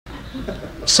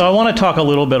So I want to talk a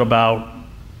little bit about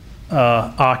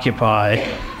Occupy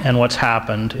and what's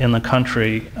happened in the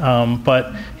country.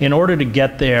 But in order to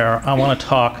get there, I want to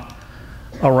talk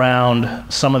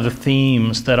around some of the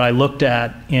themes that I looked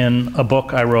at in a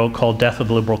book I wrote called Death of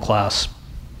the Liberal Class.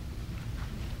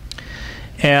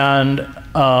 And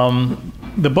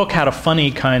the book had a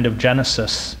funny kind of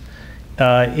genesis.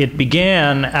 It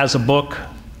began as a book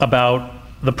about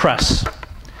the press.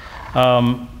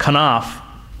 Knopf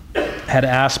had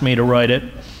asked me to write it,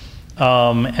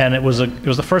 and it was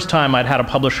the first time I'd had a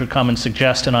publisher come and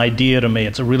suggest an idea to me.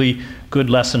 It's a really good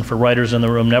lesson for writers in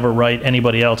the room: never write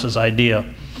anybody else's idea.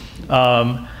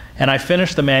 And I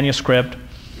finished the manuscript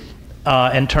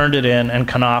and turned it in, and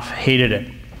Knopf hated it.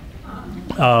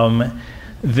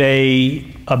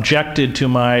 They objected to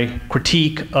my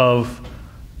critique of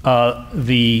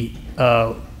the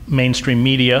mainstream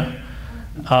media.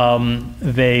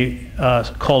 They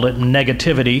called it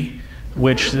negativity,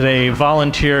 which they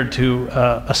volunteered to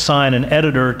assign an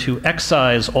editor to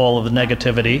excise all of the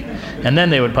negativity, and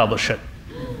then they would publish it.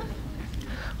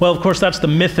 Well, of course, that's the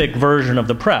mythic version of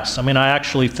the press. I mean, I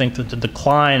actually think that the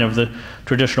decline of the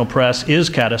traditional press is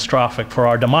catastrophic for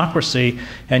our democracy,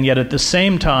 and yet at the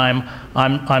same time,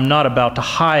 I'm not about to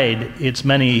hide its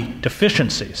many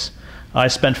deficiencies. I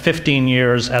spent 15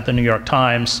 years at the New York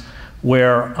Times,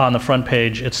 where on the front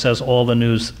page it says all the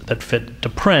news that fit to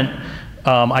print.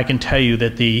 I can tell you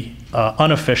that the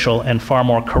unofficial and far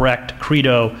more correct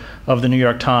credo of the New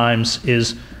York Times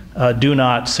is do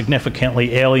not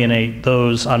significantly alienate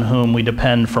those on whom we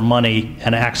depend for money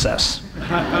and access.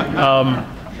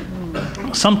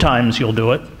 Sometimes you'll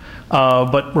do it,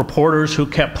 but reporters who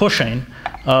kept pushing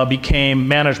became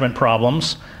management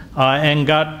problems and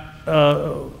got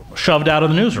shoved out of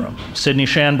the newsroom. Sidney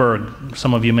Schanberg,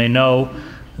 some of you may know,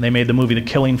 they made the movie The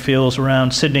Killing Fields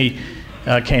around. Sidney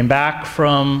came back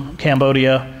from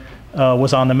Cambodia,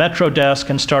 was on the Metro desk,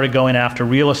 and started going after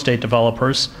real estate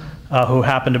developers who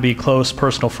happened to be close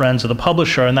personal friends of the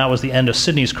publisher, and that was the end of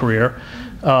Sidney's career.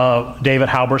 David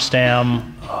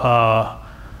Halberstam,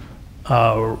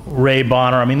 Ray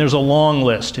Bonner. I mean, there's a long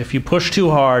list. If you push too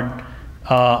hard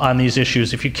on these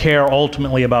issues, if you care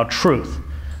ultimately about truth,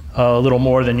 a little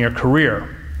more than your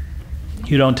career,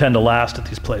 you don't tend to last at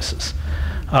these places.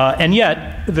 And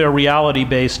yet, they're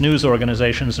reality-based news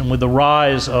organizations, and with the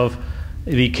rise of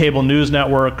the cable news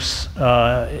networks,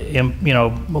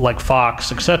 like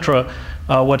Fox, etc.,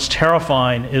 what's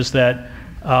terrifying is that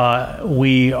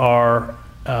we are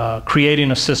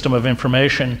creating a system of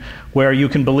information where you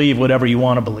can believe whatever you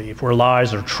want to believe, where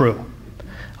lies are true.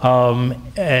 Whatever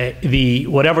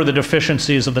the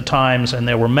deficiencies of the Times, and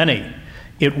there were many,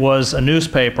 it was a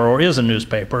newspaper, or is a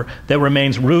newspaper, that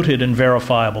remains rooted in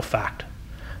verifiable fact.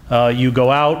 You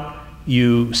go out,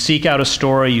 you seek out a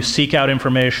story, you seek out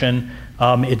information,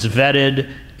 it's vetted,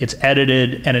 it's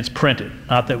edited, and it's printed.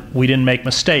 Not that we didn't make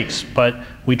mistakes, but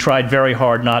we tried very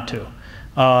hard not to.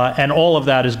 And all of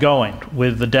that is going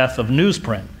with the death of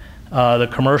newsprint. The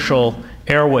commercial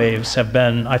airwaves have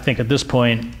been, I think at this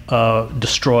point,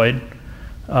 destroyed.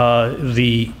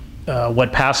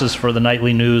 What passes for the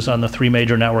nightly news on the three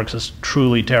major networks is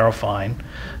truly terrifying.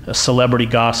 Celebrity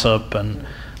gossip and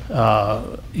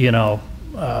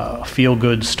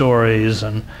feel-good stories,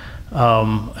 and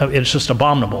it's just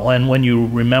abominable. And when you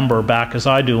remember back, as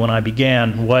I do, when I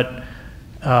began, what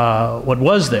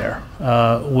was there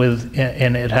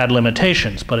and it had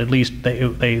limitations, but at least they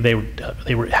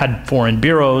had foreign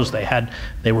bureaus,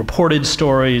 they reported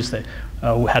stories, they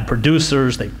had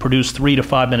producers, they produced 3 to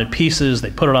 5 minute pieces,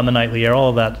 they put it on the nightly air. All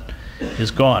of that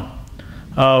is gone.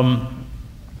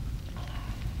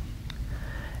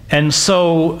 And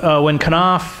so when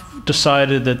Knopf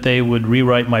decided that they would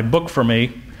rewrite my book for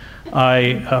me,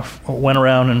 I went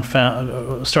around and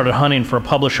started hunting for a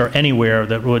publisher anywhere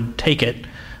that would take it.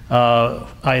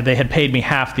 They had paid me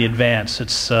half the advance.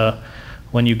 It's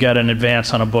when you get an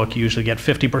advance on a book, you usually get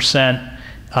 50%,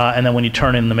 and then when you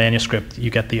turn in the manuscript, you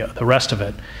get the rest of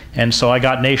it. And so I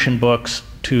got Nation Books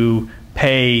to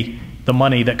pay the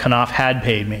money that Knopf had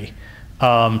paid me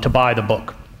to buy the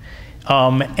book.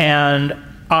 And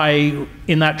I,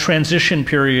 in that transition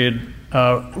period,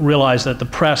 realized that the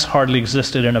press hardly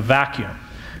existed in a vacuum,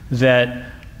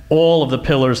 that all of the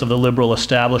pillars of the liberal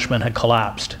establishment had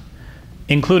collapsed,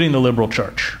 including the liberal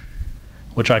church,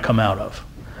 which I come out of.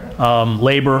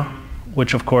 Labor,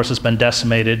 which of course has been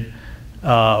decimated.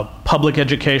 Public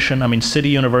education. I mean, City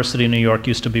University in New York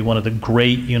used to be one of the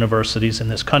great universities in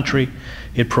this country.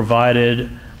 It provided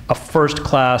a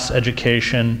first-class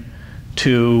education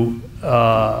to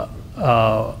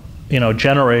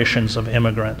generations of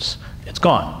immigrants. It's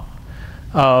gone.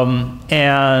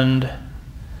 And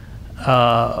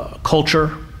culture,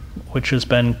 which has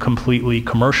been completely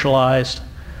commercialized,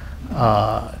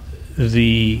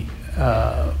 the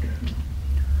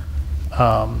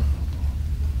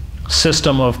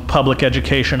system of public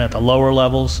education at the lower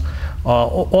levels,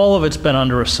 all of it's been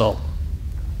under assault.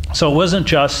 So it wasn't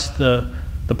just the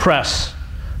press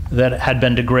that had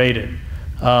been degraded,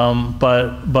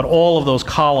 but all of those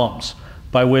columns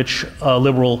by which a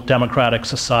liberal democratic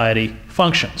society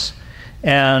functions.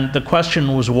 And the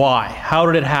question was why? How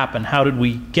did it happen? How did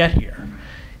we get here?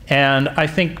 And I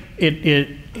think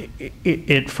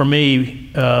it for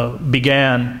me,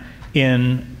 began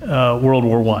in World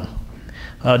War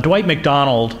I. Dwight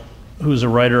MacDonald, who's a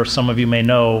writer some of you may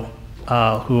know,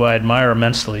 who I admire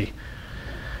immensely,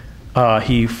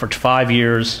 he, for 5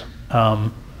 years,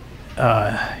 I'm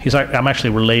actually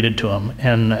related to him,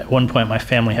 and at one point my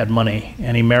family had money,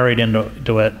 and he married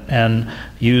into it and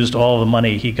used all the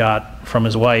money he got from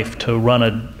his wife to run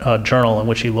a journal in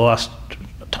which he lost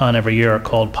a ton every year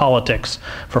called Politics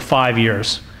for 5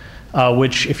 years,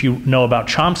 which, if you know about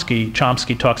Chomsky,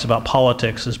 Chomsky talks about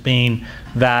Politics as being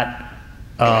that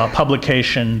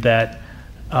publication that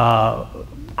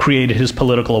created his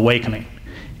political awakening.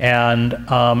 And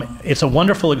it's a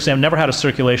wonderful example, never had a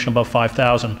circulation above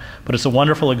 5,000, but it's a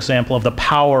wonderful example of the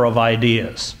power of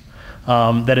ideas.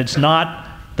 That it's not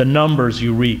the numbers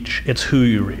you reach, it's who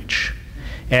you reach.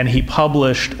 And he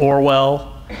published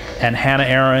Orwell and Hannah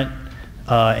Arendt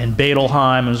and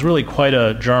Bedelheim. It was really quite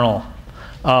a journal.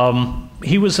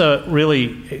 He was a really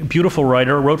beautiful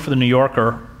writer, wrote for the New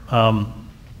Yorker,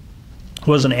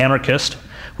 was an anarchist,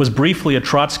 was briefly a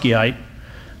Trotskyite,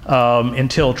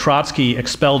 until Trotsky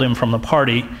expelled him from the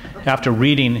party after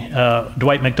reading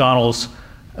Dwight MacDonald's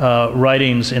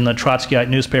writings in the Trotskyite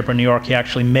newspaper in New York. He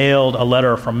actually mailed a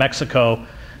letter from Mexico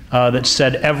that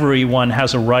said everyone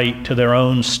has a right to their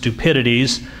own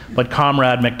stupidities, but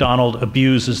Comrade MacDonald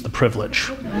abuses the privilege.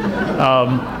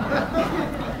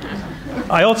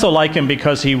 I also like him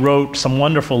because he wrote some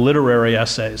wonderful literary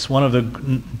essays. One of the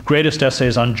greatest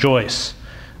essays on Joyce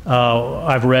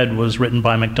I've read was written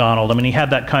by MacDonald. I mean, he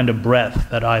had that kind of breadth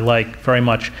that I like very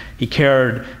much. He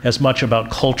cared as much about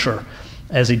culture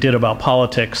as he did about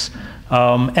politics.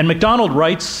 And MacDonald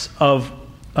writes of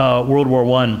World War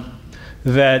I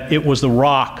that it was the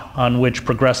rock on which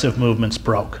progressive movements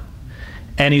broke.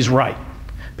 And he's right,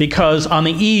 because on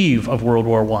the eve of World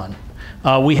War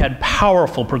I, we had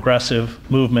powerful progressive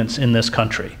movements in this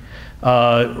country.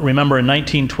 Remember, in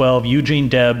 1912, Eugene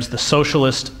Debs, the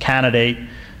socialist candidate,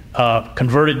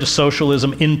 converted to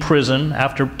socialism in prison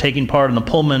after taking part in the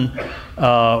Pullman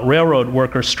railroad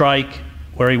worker strike,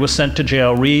 where he was sent to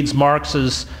jail, reads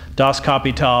Marx's Das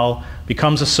Kapital,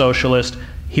 becomes a socialist.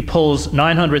 He pulls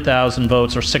 900,000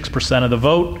 votes, or 6% of the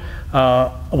vote.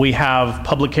 We have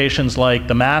publications like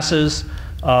The Masses,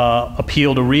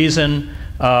 Appeal to Reason,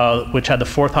 which had the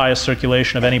 4th highest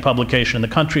circulation of any publication in the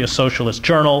country, a socialist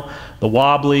journal, the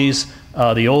Wobblies,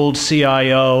 the old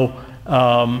CIO,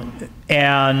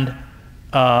 and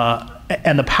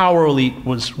the power elite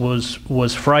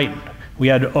was frightened. We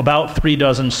had about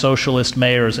 36 socialist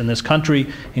mayors in this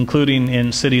country, including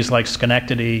in cities like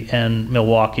Schenectady and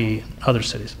Milwaukee, other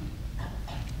cities.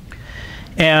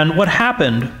 And what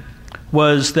happened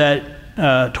was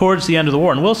that towards the end of the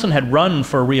war, and Wilson had run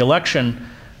for re-election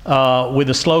with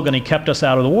the slogan, "He kept us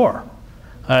out of the war."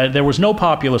 There was no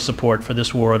popular support for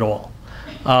this war at all.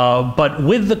 But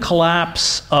with the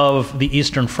collapse of the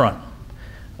Eastern Front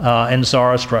in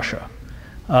Tsarist Russia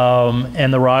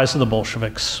and the rise of the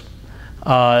Bolsheviks,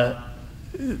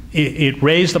 it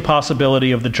raised the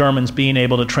possibility of the Germans being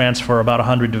able to transfer about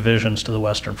 100 divisions to the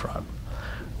Western Front,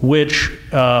 which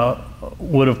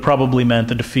would have probably meant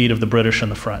the defeat of the British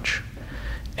and the French.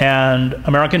 And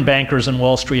American bankers in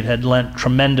Wall Street had lent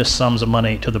tremendous sums of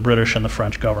money to the British and the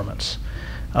French governments,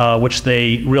 which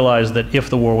they realized that if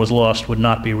the war was lost would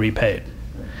not be repaid.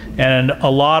 And a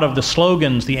lot of the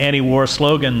slogans, the anti-war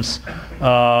slogans,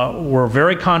 were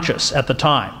very conscious at the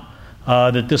time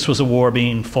that this was a war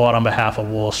being fought on behalf of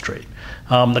Wall Street.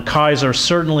 The Kaiser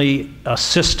certainly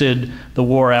assisted the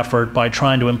war effort by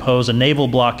trying to impose a naval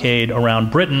blockade around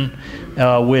Britain,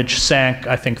 which sank,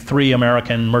 I think, 3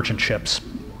 American merchant ships.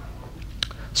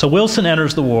 So Wilson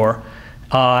enters the war,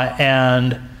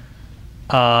 and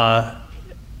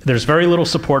there's very little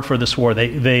support for this war.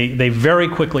 They very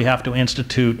quickly have to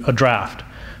institute a draft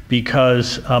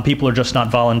because people are just not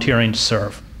volunteering to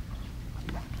serve.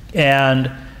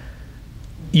 And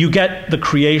you get the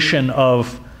creation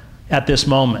of, at this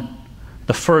moment,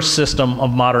 the first system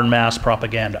of modern mass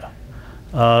propaganda,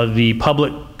 the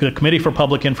Committee for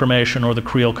Public Information, or the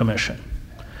Creel Commission,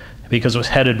 because it was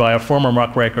headed by a former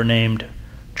muckraker named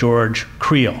George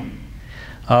Creel.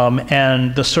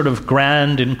 And the sort of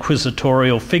grand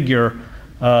inquisitorial figure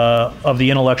of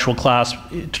the intellectual class,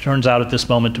 it turns out at this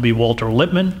moment to be Walter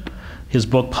Lippmann. His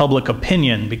book Public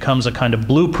Opinion becomes a kind of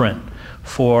blueprint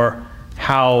for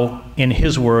how, in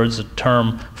his words, a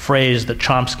phrase that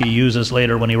Chomsky uses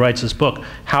later when he writes his book,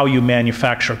 how you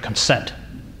manufacture consent.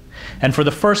 And for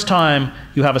the first time,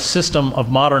 you have a system of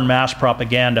modern mass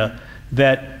propaganda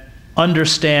that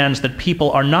understands that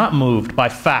people are not moved by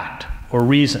fact or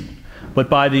reason, but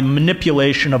by the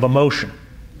manipulation of emotion.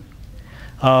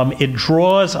 It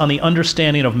draws on the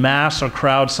understanding of mass or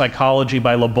crowd psychology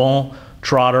by Le Bon,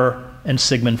 Trotter, and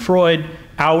Sigmund Freud.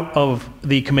 Out of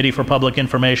the Committee for Public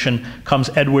Information comes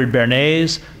Edward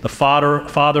Bernays, the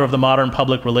father of the modern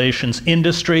public relations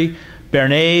industry.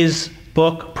 Bernays'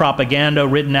 book, Propaganda,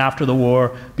 written after the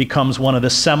war, becomes one of the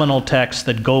seminal texts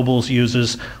that Goebbels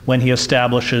uses when he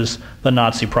establishes the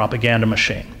Nazi propaganda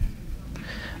machine.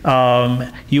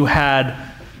 You had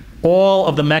all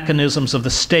of the mechanisms of the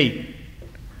state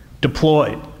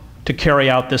deployed to carry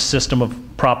out this system of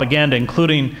propaganda,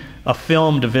 including a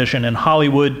film division in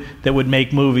Hollywood that would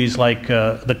make movies like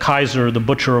The Kaiser, The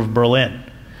Butcher of Berlin.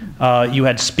 You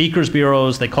had speakers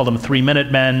bureaus, they called them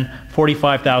 3-minute men,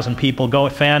 45,000 people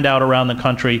fanned out around the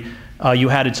country. You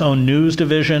had its own news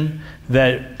division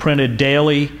that printed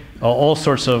daily all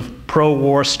sorts of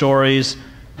pro-war stories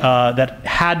that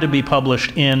had to be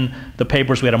published in the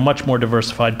papers. We had a much more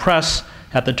diversified press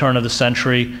at the turn of the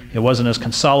century. It wasn't as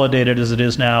consolidated as it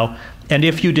is now. And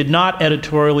if you did not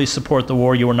editorially support the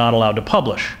war, you were not allowed to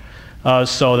publish.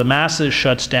 So the masses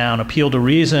shuts down, Appeal to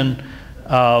Reason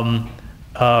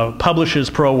publishes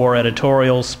pro-war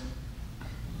editorials.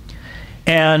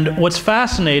 And what's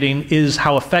fascinating is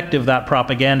how effective that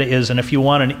propaganda is. And if you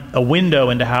want a window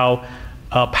into how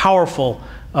powerful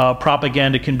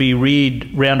propaganda can be,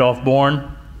 read Randolph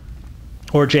Bourne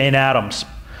or Jane Addams,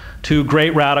 two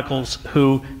great radicals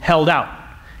who held out.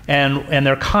 And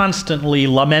they're constantly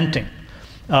lamenting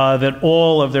that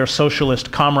all of their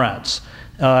socialist comrades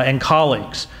and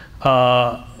colleagues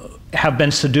have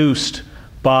been seduced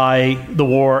by the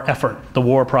war effort, the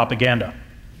war propaganda.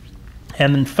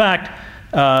 And in fact,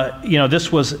 you know,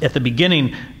 this was at the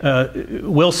beginning,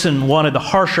 Wilson wanted the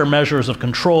harsher measures of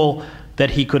control that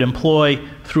he could employ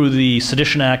through the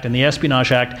Sedition Act and the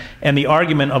Espionage Act. And the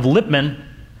argument of Lippmann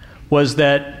was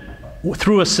that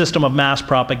through a system of mass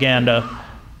propaganda,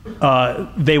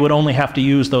 they would only have to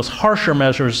use those harsher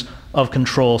measures of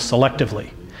control selectively.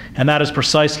 And that is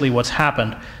precisely what's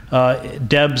happened.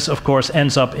 Debs, of course,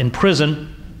 ends up in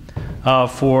prison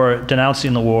for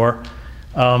denouncing the war.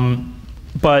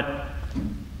 But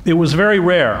it was very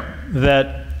rare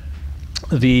that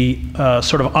the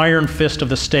sort of iron fist of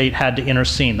the state had to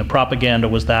intercede. The propaganda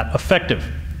was that effective.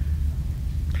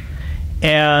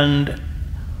 And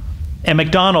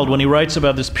MacDonald, when he writes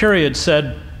about this period,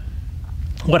 said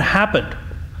what happened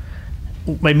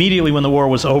immediately when the war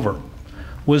was over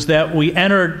was that we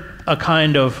entered a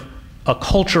kind of a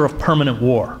culture of permanent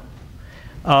war.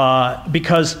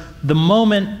 Because the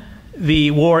moment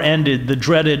the war ended, the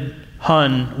dreaded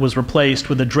Hun was replaced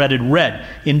with the dreaded Red.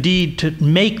 Indeed, to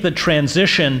make the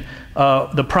transition,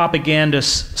 the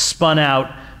propagandists spun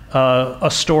out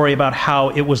a story about how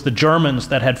it was the Germans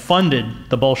that had funded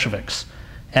the Bolsheviks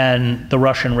and the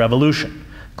Russian Revolution.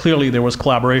 Clearly there was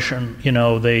collaboration. You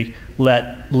know, they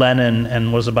let Lenin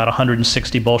and was about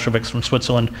 160 Bolsheviks from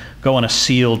Switzerland go on a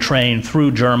sealed train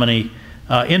through Germany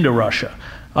into Russia.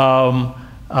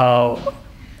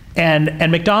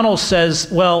 And MacDonald says,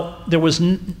 well, there was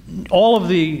all of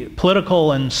the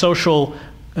political and social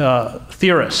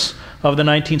theorists of the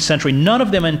 19th century, none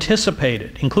of them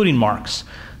anticipated, including Marx,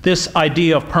 this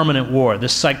idea of permanent war,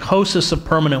 this psychosis of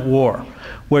permanent war,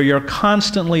 where you're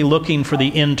constantly looking for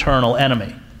the internal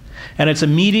enemy. And it's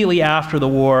immediately after the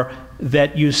war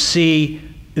that you see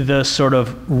the sort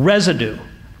of residue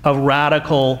of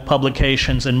radical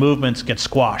publications and movements get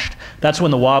squashed. That's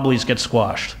when the Wobblies get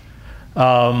squashed.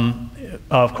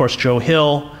 Of course, Joe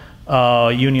Hill,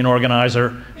 union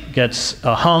organizer, gets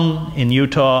hung in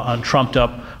Utah on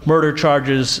trumped-up murder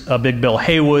charges. Big Bill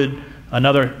Haywood,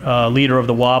 another leader of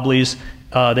the Wobblies,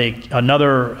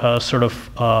 another sort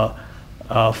of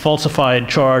falsified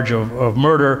charge of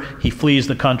murder. He flees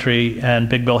the country, and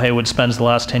Big Bill Haywood spends the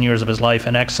last 10 years of his life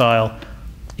in exile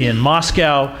in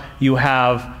Moscow. You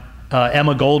have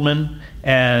Emma Goldman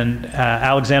and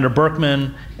Alexander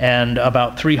Berkman and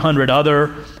about 300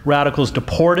 other radicals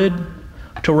deported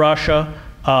to Russia.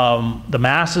 The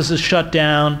masses is shut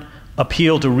down.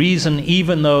 Appeal to Reason,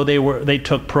 even though they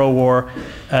took pro-war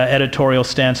editorial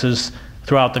stances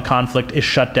throughout the conflict, is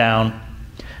shut down.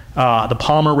 The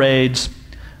Palmer raids,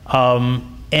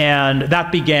 and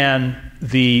that began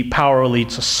the power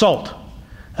elite's assault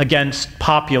against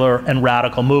popular and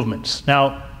radical movements.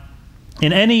 Now,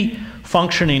 in any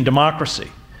functioning democracy,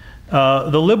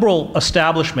 the liberal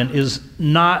establishment is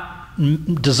not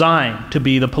designed to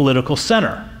be the political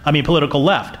center. I mean, political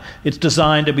left. It's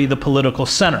designed to be the political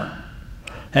center.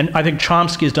 And I think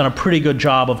Chomsky has done a pretty good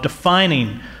job of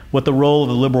defining what the role of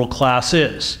the liberal class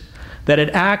is. That it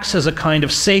acts as a kind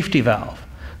of safety valve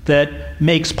that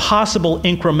makes possible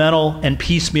incremental and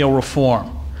piecemeal reform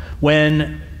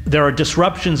when there are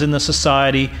disruptions in the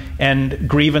society and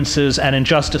grievances and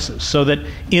injustices. So that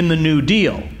in the New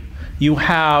Deal, you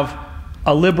have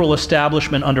a liberal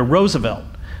establishment under Roosevelt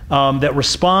that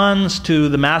responds to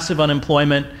the massive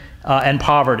unemployment and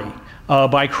poverty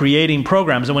by creating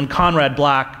programs. And when Conrad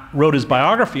Black wrote his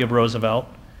biography of Roosevelt,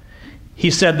 he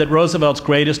said that Roosevelt's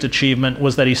greatest achievement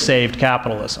was that he saved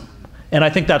capitalism. And I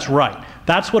think that's right.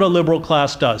 That's what a liberal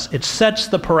class does. It sets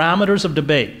the parameters of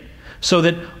debate so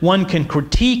that one can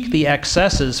critique the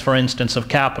excesses, for instance, of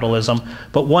capitalism,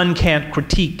 but one can't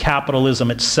critique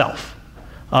capitalism itself.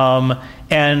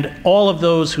 And all of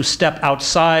those who step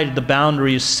outside the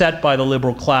boundaries set by the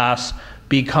liberal class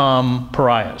become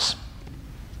pariahs.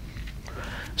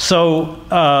 So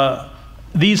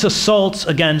these assaults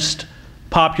against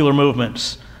popular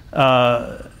movements were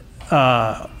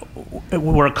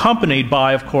accompanied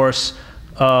by, of course,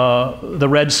 the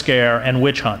Red Scare and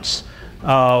witch hunts,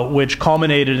 which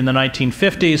culminated in the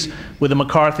 1950s with the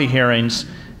McCarthy hearings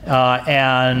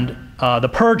and the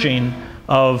purging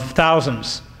of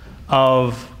thousands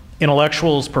of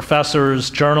intellectuals, professors,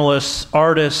 journalists,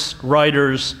 artists,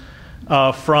 writers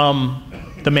from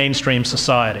the mainstream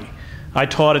society. I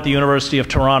taught at the University of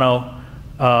Toronto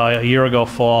a year ago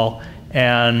fall,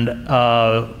 and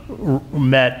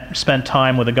spent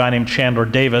time with a guy named Chandler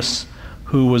Davis,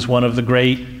 who was one of the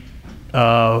great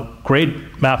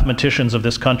mathematicians of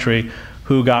this country,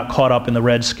 who got caught up in the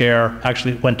Red Scare,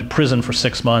 actually went to prison for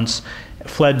 6 months,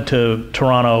 fled to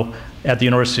Toronto at the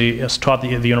university, taught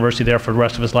at the university there for the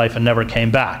rest of his life, and never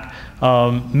came back.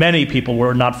 Many people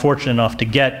were not fortunate enough to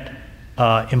get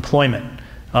employment.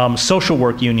 Social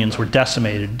work unions were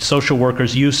decimated. Social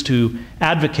workers used to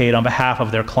advocate on behalf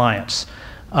of their clients.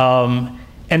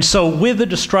 And so with the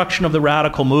destruction of the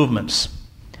radical movements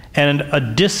and a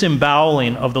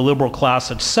disemboweling of the liberal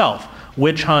class itself,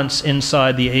 witch hunts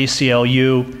inside the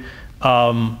ACLU,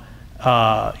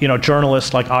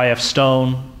 journalists like I.F.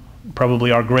 Stone,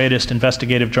 probably our greatest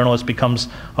investigative journalist, becomes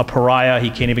a pariah. He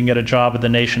can't even get a job at The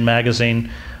Nation magazine.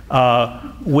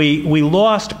 We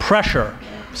lost pressure.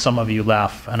 Some of you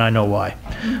laugh, and I know why.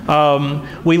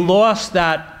 We lost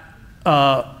that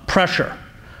pressure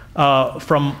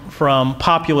from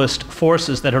populist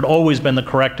forces that had always been the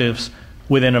correctives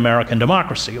within American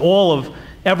democracy. All of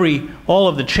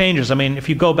the changes. I mean, if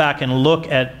you go back and look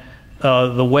at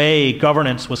the way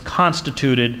governance was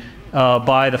constituted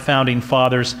by the founding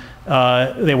fathers,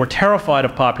 they were terrified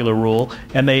of popular rule,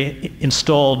 and they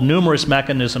installed numerous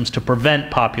mechanisms to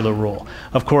prevent popular rule.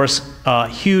 Of course,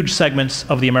 huge segments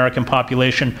of the American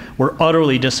population were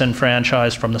utterly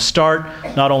disenfranchised from the start.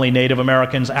 Not only Native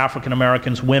Americans, African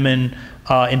Americans, women,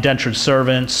 indentured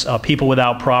servants, people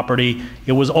without property.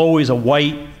 It was always a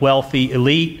white, wealthy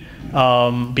elite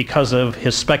because of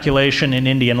his speculation in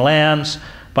Indian lands.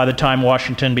 By the time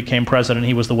Washington became president,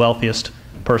 he was the wealthiest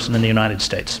person in the United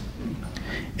States.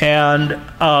 And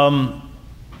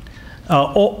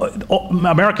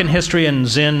American history, and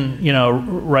Zinn,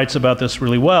 writes about this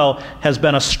really well, has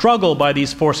been a struggle by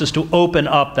these forces to open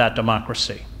up that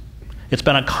democracy. It's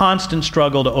been a constant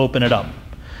struggle to open it up.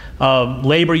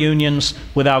 Labor unions,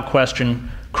 without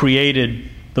question, created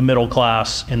the middle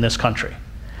class in this country.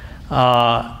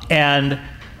 And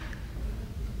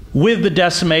with the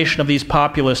decimation of these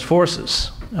populist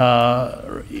forces,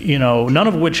 none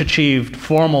of which achieved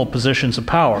formal positions of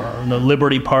power. The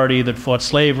Liberty Party that fought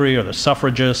slavery, or the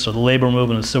suffragists, or the labor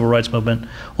movement, or the civil rights movement.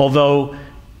 Although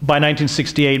by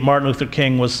 1968, Martin Luther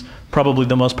King was probably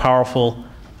the most powerful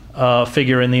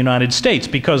figure in the United States,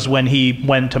 because when he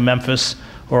went to Memphis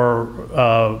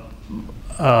or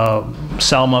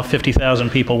Selma, 50,000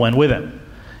 people went with him.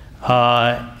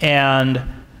 And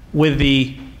with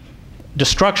the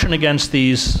destruction against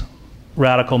these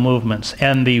radical movements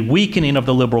and the weakening of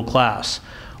the liberal class,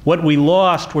 what we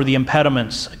lost were the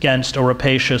impediments against a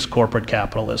rapacious corporate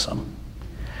capitalism.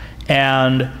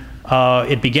 And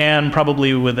it began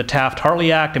probably with the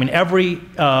Taft-Hartley Act. I mean, every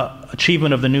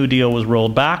achievement of the New Deal was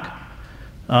rolled back.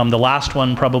 The last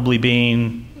one probably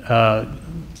being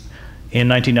in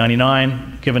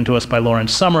 1999, given to us by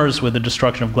Lawrence Summers with the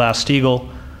destruction of Glass-Steagall,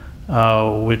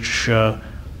 which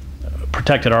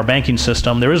protected our banking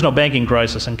system. There is no banking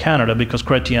crisis in Canada because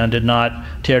Chrétien did not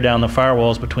tear down the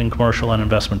firewalls between commercial and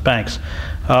investment banks.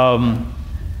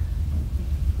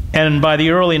 And by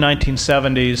the early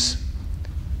 1970s,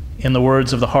 in the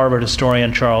words of the Harvard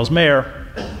historian Charles Mayer,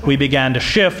 we began to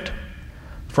shift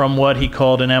from what he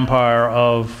called an empire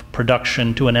of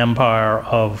production to an empire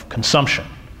of consumption,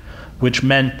 which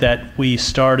meant that we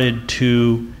started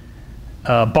to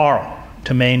borrow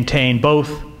to maintain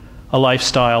both a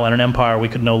lifestyle and an empire we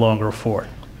could no longer afford.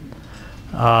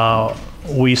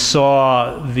 We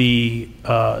saw the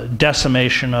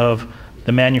decimation of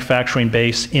the manufacturing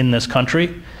base in this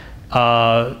country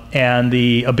and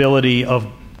the ability of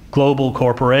global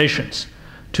corporations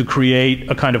to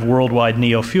create a kind of worldwide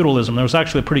neo-feudalism. There was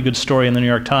actually a pretty good story in the New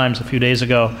York Times a few days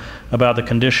ago about the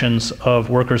conditions of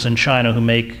workers in China who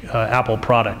make Apple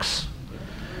products.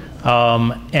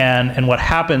 And what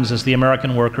happens is the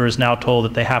American worker is now told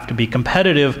that they have to be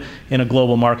competitive in a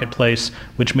global marketplace,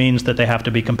 which means that they have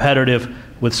to be competitive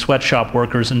with sweatshop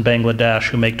workers in Bangladesh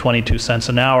who make 22 cents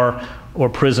an hour, or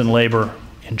prison labor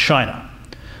in China.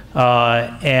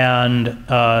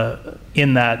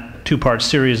 In that two-part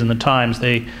series in the Times,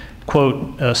 they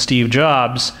quote Steve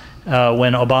Jobs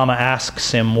when Obama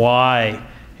asks him why,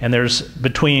 and there's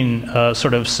between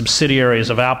sort of subsidiaries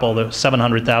of Apple, the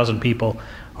 700,000 people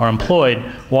are employed,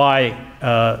 why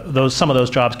some of those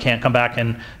jobs can't come back,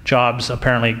 and Jobs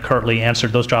apparently curtly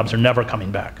answered, those jobs are never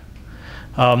coming back.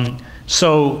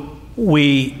 So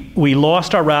we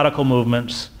lost our radical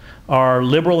movements. Our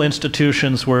liberal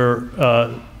institutions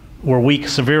were weak,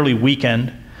 severely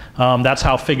weakened. That's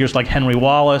how figures like Henry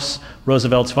Wallace,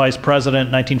 Roosevelt's vice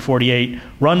president, 1948,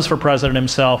 runs for president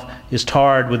himself, is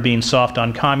tarred with being soft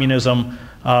on communism.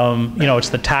 You know, it's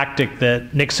the tactic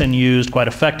that Nixon used quite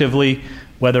effectively,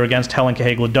 whether against Helen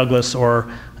Cahill Douglas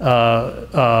or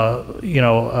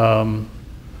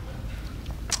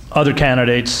other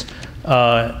candidates,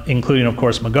 including, of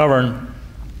course, McGovern.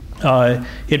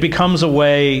 It becomes a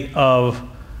way of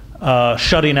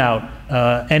shutting out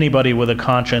anybody with a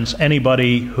conscience,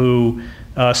 anybody who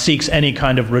seeks any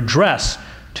kind of redress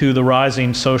to the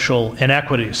rising social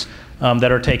inequities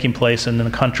that are taking place in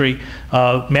the country.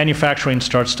 Manufacturing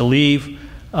starts to leave.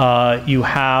 You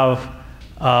have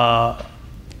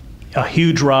a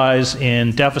huge rise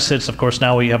in deficits. Of course,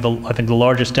 now we have, I think, the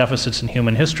largest deficits in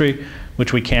human history,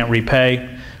 which we can't repay.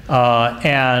 For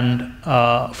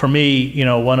me, you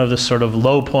know, one of the sort of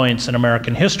low points in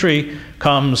American history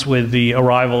comes with the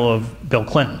arrival of Bill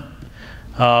Clinton.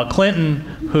 Clinton,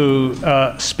 who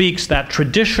speaks that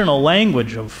traditional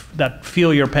language of, that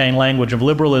feel-you're-paying language of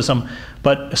liberalism,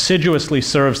 but assiduously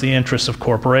serves the interests of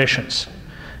corporations.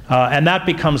 And that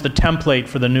becomes the template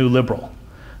for the new liberal.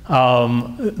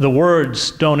 The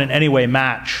words don't in any way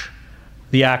match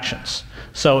the actions.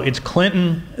 So it's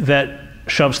Clinton that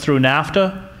shoves through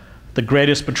NAFTA, the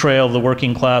greatest betrayal of the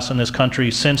working class in this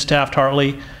country since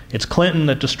Taft-Hartley. It's Clinton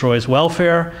that destroys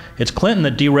welfare. It's Clinton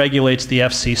that deregulates the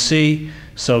FCC,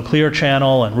 so Clear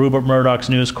Channel and Rupert Murdoch's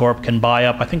News Corp can buy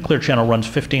up. I think Clear Channel runs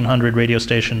 1,500 radio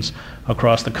stations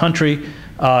across the country.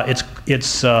 It's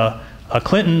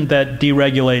Clinton that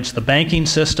deregulates the banking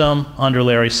system under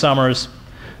Larry Summers.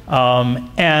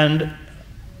 And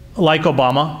like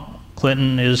Obama,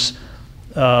 Clinton is,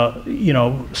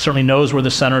 certainly knows where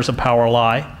the centers of power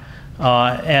lie.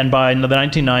 And by the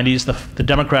 1990s, the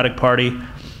Democratic Party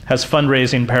has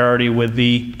fundraising parity with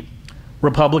the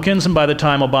Republicans, and by the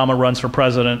time Obama runs for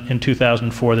president in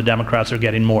 2004, the Democrats are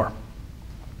getting more.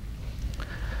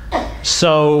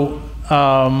 So,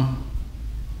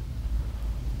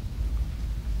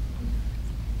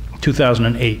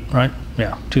 2008, right?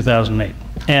 Yeah, 2008.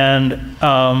 And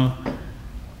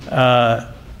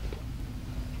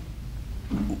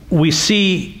we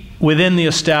see within the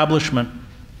establishment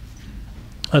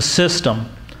a system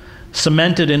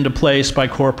cemented into place by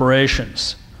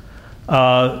corporations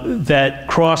that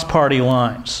cross party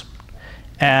lines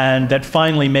and that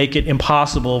finally make it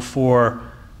impossible for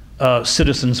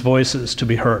citizens' voices to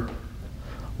be heard.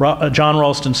 John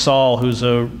Ralston Saul, who's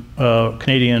a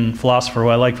Canadian philosopher who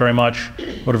I like very much,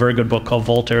 wrote a very good book called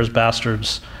Voltaire's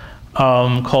Bastards,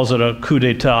 calls it a coup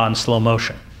d'etat in slow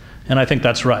motion. And I think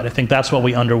that's right. I think that's what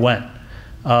we underwent.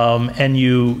 And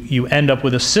you end up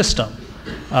with a system.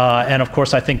 And of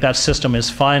course, I think that system is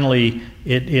finally,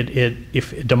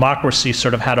 if democracy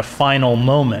sort of had a final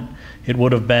moment, it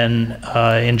would have been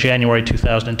in January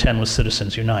 2010 with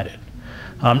Citizens United.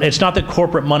 It's not that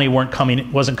corporate money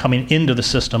wasn't coming into the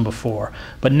system before,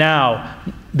 but now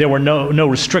there were no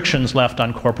restrictions left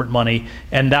on corporate money,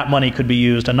 and that money could be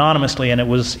used anonymously. And it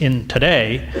was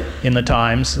today, in the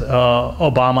Times,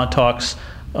 Obama talks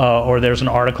or there's an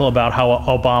article about how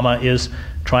Obama is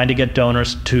trying to get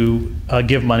donors to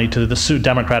give money to the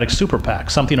Democratic super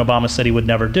PAC, something Obama said he would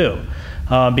never do.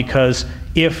 Because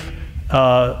if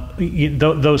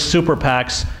those super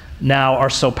PACs now are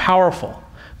so powerful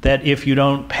that if you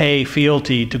don't pay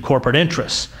fealty to corporate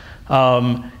interests,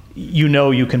 you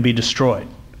know you can be destroyed.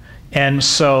 And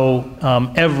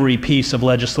so every piece of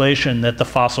legislation that the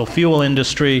fossil fuel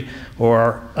industry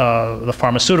or the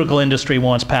pharmaceutical industry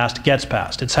wants passed gets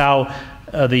passed. It's how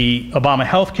the Obama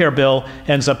health care bill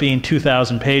ends up being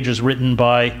 2,000 pages written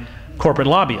by corporate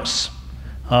lobbyists.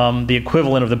 The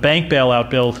equivalent of the bank bailout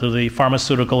bill to the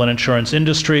pharmaceutical and insurance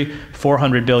industry,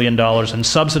 $400 billion in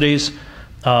subsidies,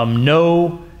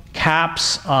 no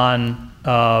caps on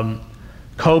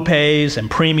co-pays and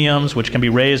premiums, which can be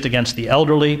raised against the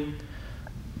elderly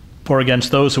or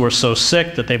against those who are so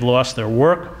sick that they've lost their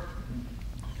work.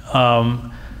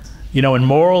 You know, in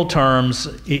moral terms,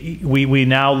 we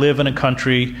now live in a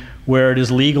country where it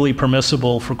is legally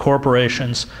permissible for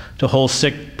corporations to hold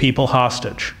sick people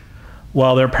hostage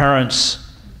while their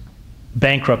parents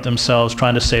bankrupt themselves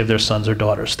trying to save their sons or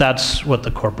daughters. That's what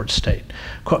the corporate state.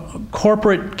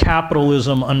 Corporate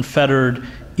capitalism unfettered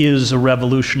is a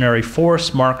revolutionary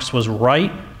force. Marx was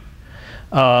right.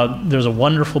 There's a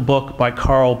wonderful book by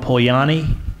Karl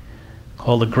Polanyi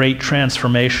called The Great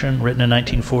Transformation, written in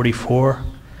 1944,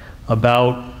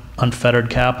 about unfettered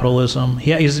capitalism.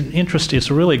 He's interesting. It's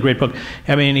a really great book.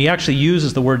 I mean, he actually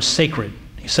uses the word sacred.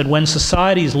 He said, when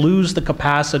societies lose the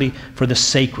capacity for the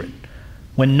sacred,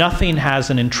 when nothing has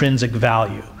an intrinsic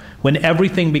value, when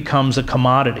everything becomes a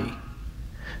commodity,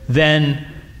 then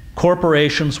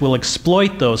corporations will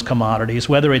exploit those commodities,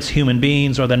 whether it's human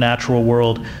beings or the natural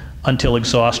world, until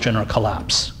exhaustion or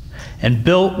collapse. And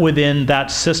built within that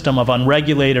system of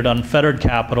unregulated, unfettered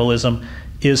capitalism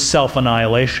is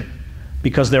self-annihilation,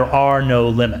 because there are no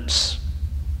limits.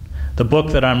 The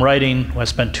book that I'm writing, I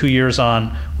spent 2 years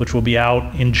on, which will be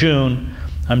out in June,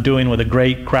 I'm doing with a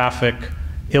great graphic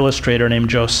illustrator named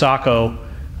Joe Sacco,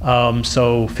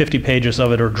 so 50 pages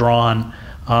of it are drawn.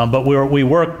 But we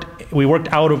worked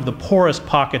out of the poorest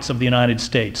pockets of the United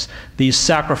States, these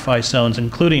sacrifice zones,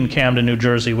 including Camden, New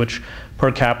Jersey, which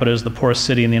per capita is the poorest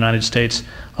city in the United States,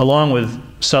 along with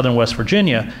southern West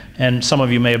Virginia. And some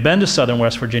of you may have been to southern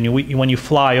West Virginia. When you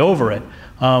fly over it,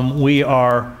 we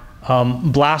are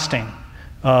blasting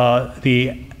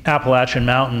the Appalachian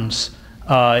Mountains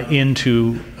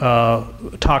into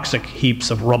toxic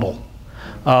heaps of rubble.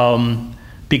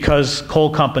 Because coal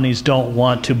companies don't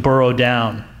want to burrow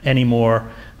down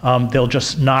anymore. They'll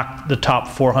just knock the top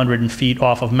 400 feet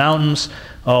off of mountains.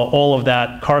 All of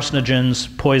that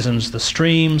carcinogens poisons the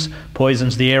streams,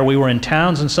 poisons the air. We were in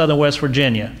towns in southern West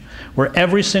Virginia where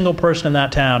every single person in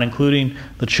that town, including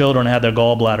the children, had their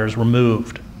gallbladders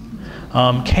removed.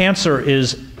 Cancer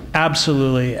is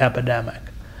absolutely epidemic.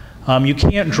 You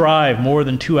can't drive more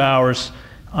than 2 hours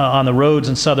on the roads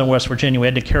in southern West Virginia. We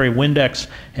had to carry Windex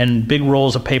and big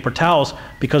rolls of paper towels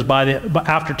because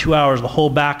after 2 hours, the whole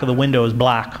back of the window is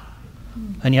black.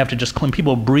 And you have to just clean.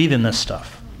 People breathe in this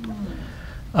stuff.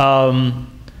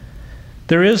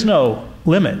 There is no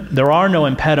limit. There are no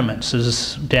impediments,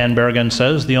 as Dan Berrigan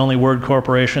says. The only word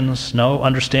corporations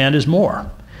understand is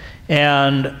more.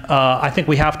 And I think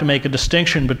we have to make a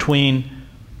distinction between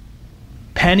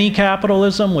penny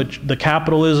capitalism, which the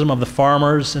capitalism of the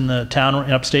farmers in the town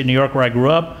in upstate New York where I grew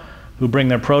up, who bring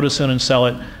their produce in and sell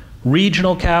it,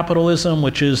 regional capitalism,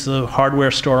 which is the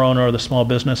hardware store owner or the small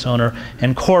business owner,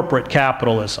 and corporate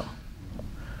capitalism,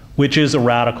 which is a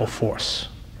radical force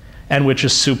and which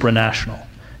is supranational.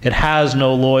 It has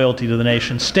no loyalty to the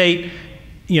nation state.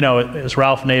 You know, as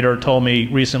Ralph Nader told me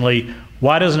recently,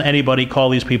 why doesn't anybody call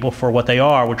these people for what they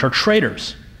are, which are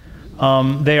traitors?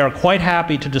 They are quite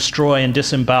happy to destroy and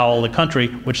disembowel the country,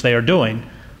 which they are doing,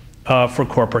 for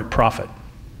corporate profit.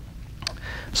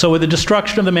 So with the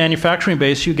destruction of the manufacturing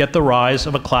base, you get the rise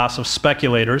of a class of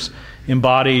speculators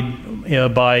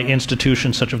embodied by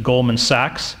institutions such as Goldman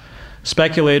Sachs.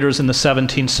 Speculators in the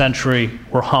 17th century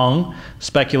were hung.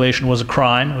 Speculation was a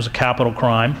crime. It was a capital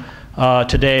crime.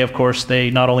 Today, of course, they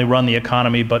not only run the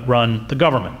economy, but run the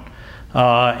government.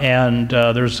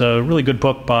 There's a really good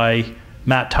book by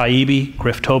Matt Taibbi,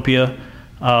 Griftopia.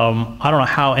 I don't know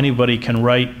how anybody can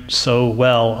write so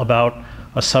well about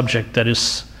a subject that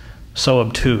is so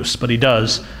obtuse, but he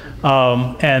does.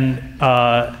 You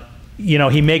know,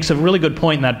 he makes a really good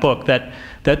point in that book that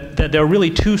there are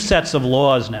really two sets of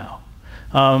laws now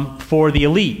for the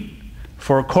elite,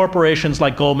 for corporations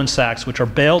like Goldman Sachs, which are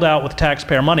bailed out with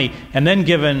taxpayer money and then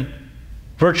given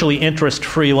virtually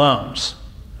interest-free loans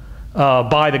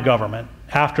by the government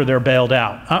after they're bailed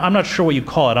out. I'm not sure what you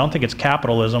call it. I don't think it's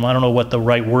capitalism. I don't know what the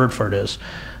right word for it is.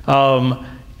 And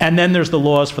then there's the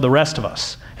laws for the rest of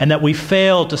us. And that we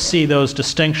fail to see those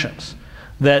distinctions.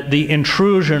 That the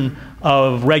intrusion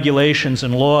of regulations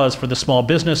and laws for the small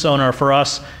business owner, for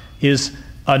us, is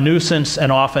a nuisance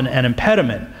and often an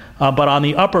impediment. But on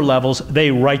the upper levels,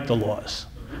 they write the laws.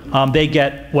 They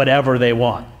get whatever they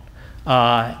want.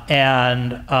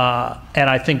 And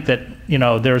I think that, you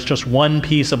know, there's just one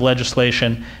piece of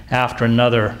legislation after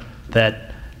another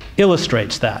that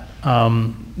illustrates that.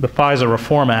 The FISA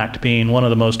Reform Act being one of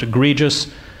the most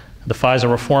egregious. The FISA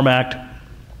Reform Act,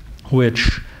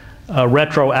 which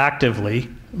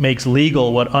retroactively makes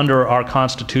legal what under our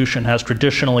Constitution has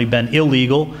traditionally been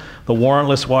illegal, the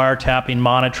warrantless wiretapping,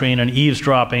 monitoring, and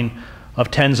eavesdropping of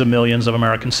tens of millions of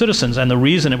American citizens. And the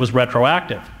reason it was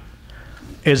retroactive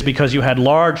is because you had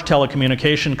large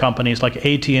telecommunication companies like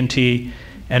AT&T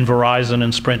and Verizon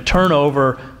and Sprint turn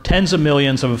over tens of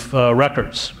millions of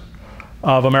records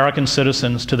of American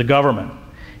citizens to the government.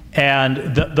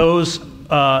 And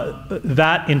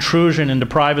that intrusion into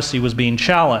privacy was being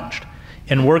challenged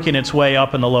and working its way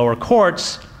up in the lower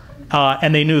courts,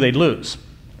 and they knew they'd lose.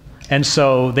 And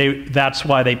so that's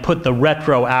why they put the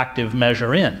retroactive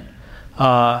measure in.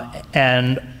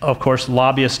 And of course,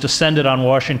 lobbyists descended on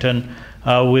Washington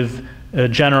with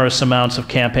generous amounts of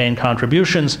campaign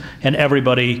contributions, and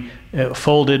everybody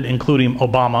folded, including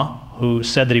Obama, who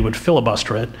said that he would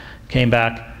filibuster it, came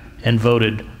back and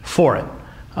voted for it.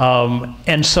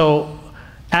 And so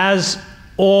as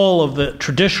all of the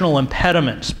traditional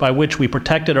impediments by which we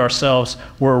protected ourselves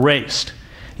were erased,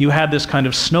 you had this kind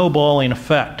of snowballing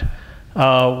effect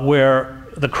where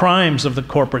the crimes of the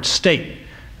corporate state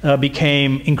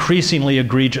became increasingly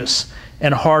egregious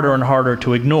and harder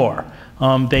to ignore.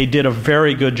 They did a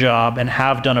very good job and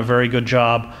have done a very good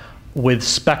job with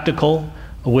spectacle,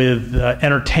 with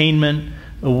entertainment,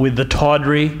 with the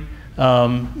tawdry,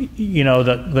 you know,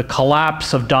 the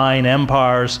collapse of dying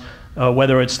empires,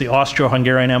 whether it's the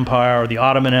Austro-Hungarian Empire or the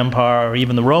Ottoman Empire or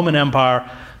even the Roman Empire.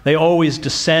 They always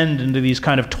descend into these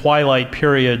kind of twilight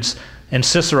periods, and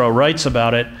Cicero writes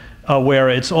about it, where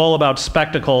it's all about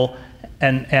spectacle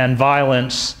and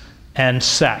violence and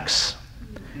sex.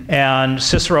 And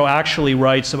Cicero actually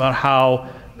writes about how,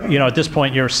 you know, at this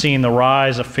point you're seeing the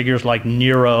rise of figures like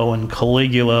Nero and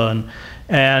Caligula,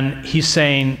 and he's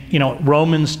saying, you know,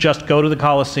 Romans just go to the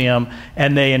Colosseum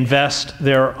and they invest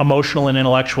their emotional and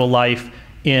intellectual life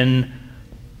in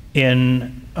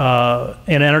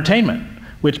entertainment,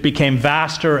 which became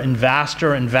vaster and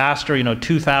vaster and vaster. You know,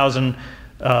 2,000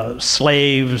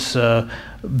 slaves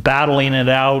battling it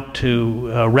out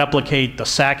to replicate the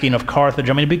sacking of Carthage.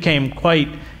 I mean, it became quite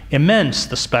immense,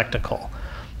 the spectacle.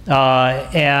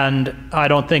 And I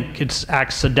don't think it's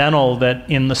accidental that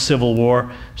in the Civil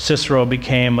War, Cicero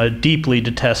became a deeply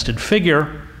detested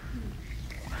figure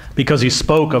because he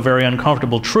spoke a very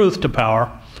uncomfortable truth to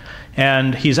power.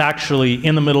 And he's actually,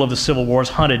 in the middle of the Civil Wars,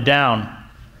 hunted down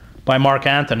by Mark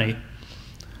Antony,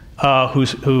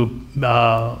 who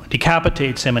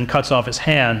decapitates him and cuts off his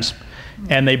hands.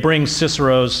 And they bring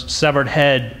Cicero's severed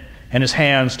head and his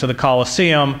hands to the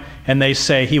Colosseum, and they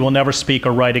say he will never speak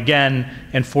or write again,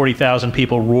 and 40,000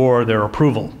 people roar their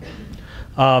approval.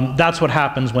 That's what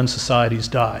happens when societies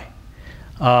die.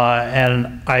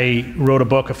 And I wrote a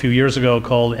book a few years ago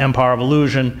called Empire of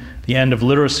Illusion, The End of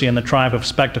Literacy and the Triumph of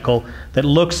Spectacle, that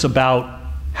looks about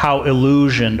how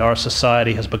illusioned our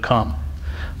society has become.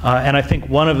 And I think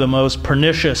one of the most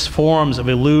pernicious forms of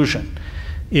illusion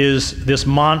is this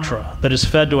mantra that is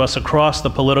fed to us across the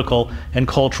political and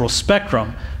cultural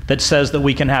spectrum that says that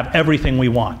we can have everything we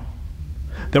want.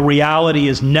 The reality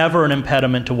is never an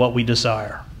impediment to what we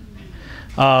desire.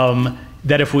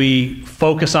 That if we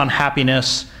focus on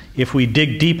happiness, if we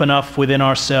dig deep enough within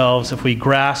ourselves, if we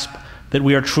grasp that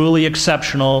we are truly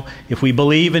exceptional, if we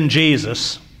believe in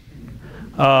Jesus,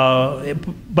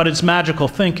 but it's magical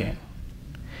thinking.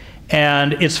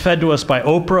 And it's fed to us by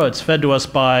Oprah, it's fed to us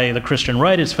by the Christian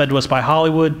right, it's fed to us by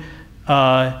Hollywood.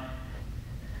 And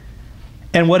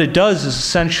what it does is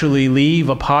essentially leave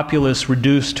a populace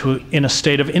reduced to in a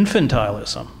state of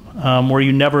infantilism, where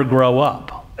you never grow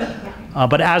up.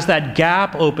 But as that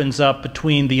gap opens up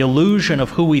between the illusion of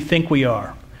who we think we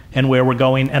are and where we're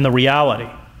going and the reality,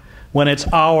 when it's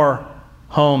our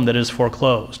home that is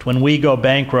foreclosed, when we go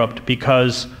bankrupt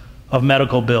because of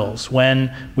medical bills,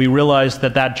 when we realize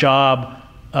that that job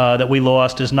that we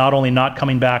lost is not only not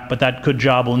coming back, but that good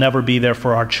job will never be there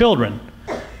for our children,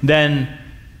 then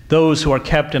those who are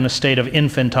kept in a state of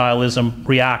infantilism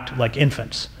react like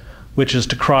infants, which is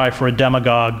to cry for a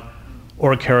demagogue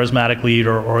or a charismatic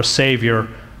leader or a savior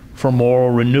for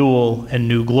moral renewal and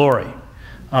new glory.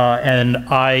 And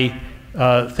I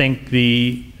think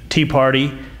the Tea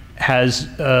Party has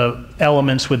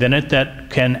elements within it that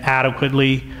can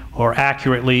adequately or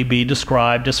accurately be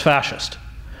described as fascist.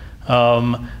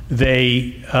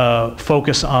 They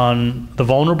focus on the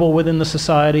vulnerable within the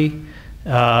society.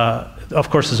 Of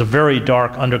course, there's a very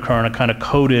dark undercurrent, a kind of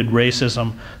coded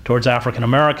racism towards African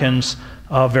Americans,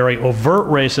 very overt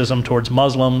racism towards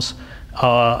Muslims,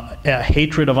 a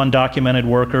hatred of undocumented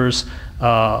workers,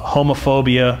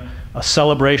 homophobia, a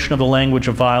celebration of the language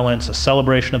of violence, a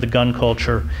celebration of the gun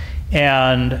culture,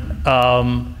 and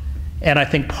I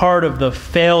think part of the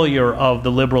failure of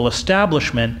the liberal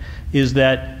establishment is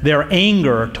that their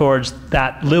anger towards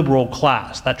that liberal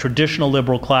class, that traditional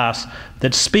liberal class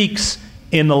that speaks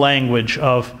in the language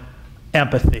of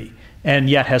empathy and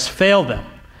yet has failed them,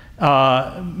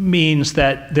 means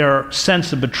that their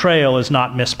sense of betrayal is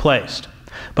not misplaced.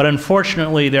 But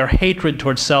unfortunately, their hatred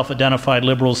towards self-identified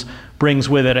liberals brings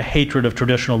with it a hatred of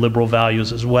traditional liberal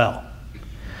values as well.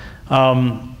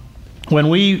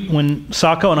 When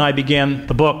Sacco and I began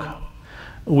the book,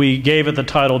 we gave it the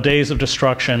title Days of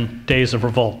Destruction, Days of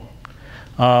Revolt.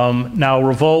 Now,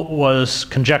 revolt was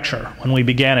conjecture when we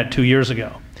began it 2 years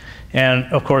ago. And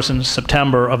of course, in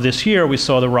September of this year, we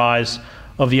saw the rise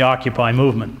of the Occupy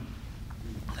movement,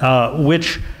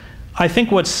 which I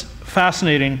think what's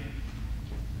fascinating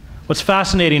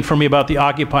for me about the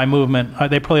Occupy movement,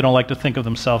 they probably don't like to think of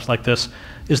themselves like this,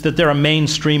 is that they're a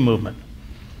mainstream movement.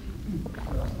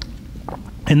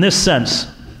 In this sense,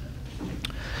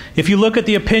 if you look at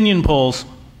the opinion polls,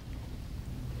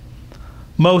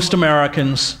 most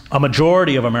Americans, a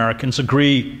majority of Americans,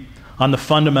 agree on the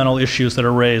fundamental issues that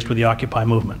are raised with the Occupy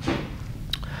movement.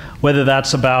 Whether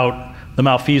that's about the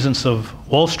malfeasance of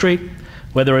Wall Street,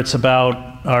 whether it's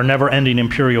about our never-ending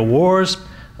imperial wars,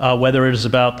 whether it is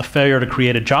about the failure to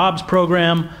create a jobs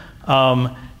program.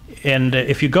 And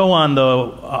if you go on the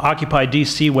Occupy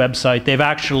DC website, they've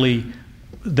actually,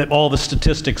 all the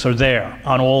statistics are there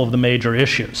on all of the major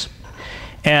issues.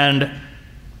 And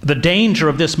the danger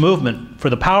of this movement for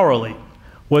the power elite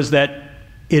was that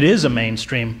it is a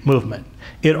mainstream movement.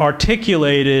 It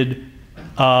articulated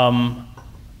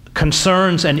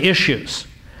concerns and issues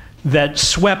that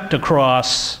swept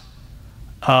across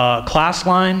class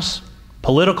lines,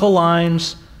 political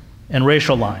lines, and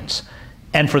racial lines.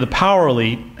 And for the power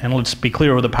elite, and let's be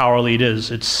clear who the power elite is,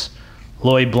 it's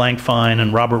Lloyd Blankfein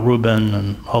and Robert Rubin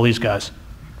and all these guys.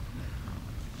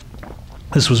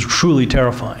 This was truly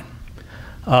terrifying.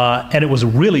 And it was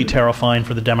really terrifying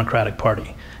for the Democratic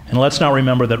Party. And let's not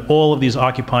remember that all of these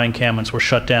Occupy encampments were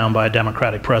shut down by a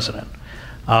Democratic president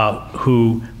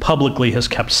who publicly has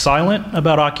kept silent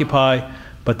about Occupy,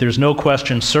 but there's no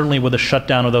question, certainly with the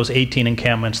shutdown of those 18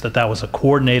 encampments, that that was a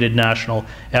coordinated national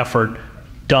effort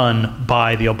done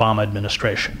by the Obama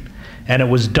administration. And it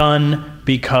was done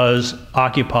because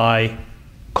Occupy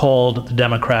called the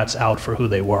Democrats out for who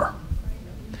they were.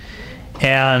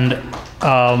 And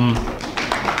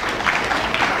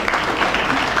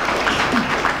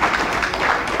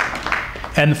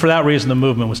for that reason, the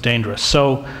movement was dangerous.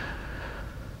 So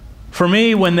for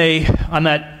me, when they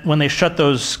shut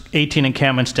those 18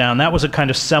 encampments down, that was a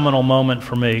kind of seminal moment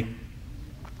for me,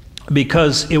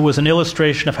 because it was an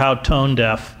illustration of how tone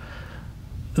deaf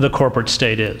the corporate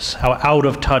state is, how out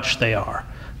of touch they are.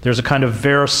 There's a kind of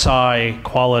Versailles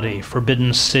quality,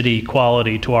 Forbidden City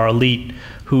quality to our elite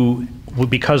who,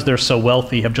 because they're so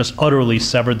wealthy, have just utterly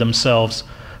severed themselves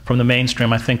from the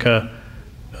mainstream. I think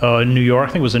New York,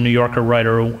 I think it was a New Yorker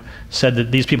writer who said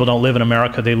that these people don't live in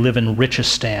America, they live in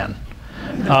Richistan.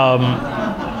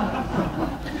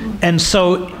 And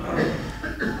so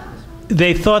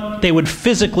they thought they would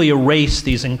physically erase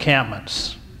these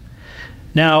encampments.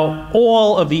 Now,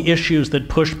 all of the issues that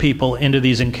pushed people into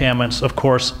these encampments, of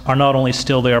course, are not only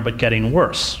still there, but getting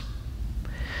worse.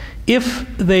 If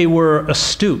they were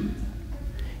astute,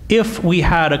 if we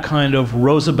had a kind of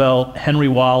Roosevelt, Henry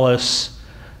Wallace,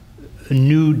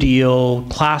 New Deal,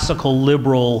 classical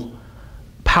liberal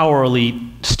power elite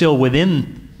still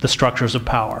within the structures of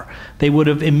power, they would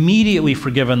have immediately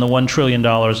forgiven the $1 trillion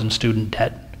in student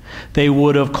debt. They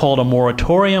would have called a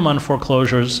moratorium on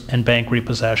foreclosures and bank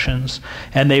repossessions,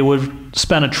 and they would have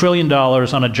spent $1 trillion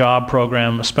on a job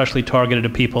program especially targeted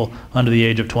at people under the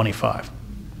age of 25.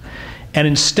 And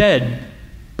instead,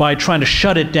 by trying to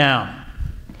shut it down,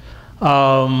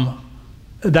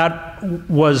 that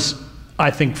was, I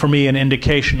think, for me, an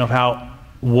indication of how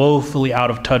woefully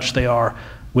out of touch they are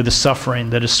with the suffering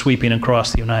that is sweeping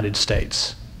across the United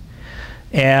States.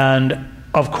 And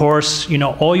of course, you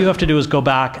know, all you have to do is go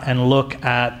back and look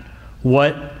at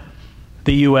what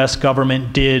the US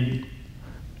government did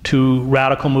to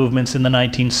radical movements in the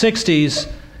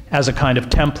 1960s as a kind of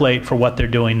template for what they're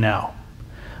doing now.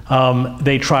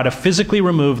 They try to physically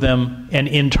remove them and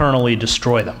internally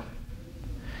destroy them.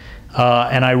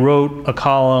 And I wrote a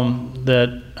column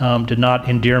that did not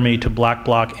endear me to black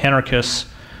bloc anarchists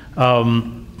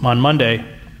on Monday,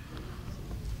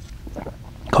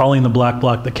 calling the black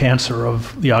bloc the cancer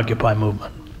of the Occupy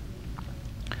movement.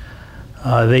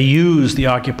 They use the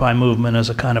Occupy movement as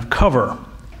a kind of cover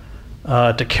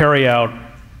to carry out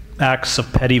acts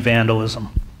of petty vandalism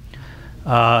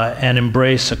and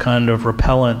embrace a kind of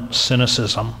repellent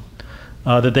cynicism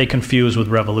that they confuse with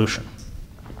revolution.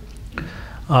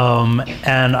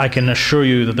 And I can assure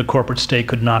you that the corporate state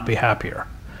could not be happier.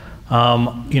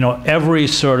 You know, every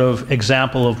sort of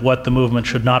example of what the movement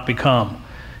should not become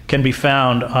can be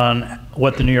found on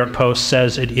what the New York Post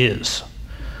says it is.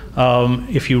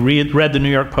 If you read the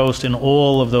New York Post in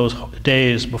all of those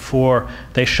days before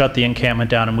they shut the encampment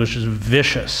down, and which is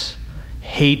vicious,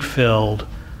 hate-filled,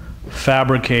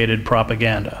 fabricated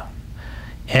propaganda,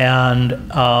 and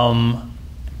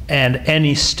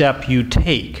any step you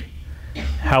take,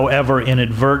 however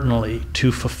inadvertently,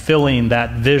 to fulfilling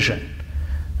that vision,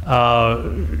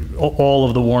 all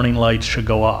of the warning lights should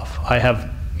go off. I have,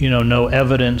 you know, no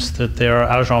evidence that there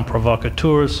are agents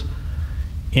provocateurs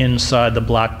inside the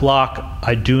black bloc.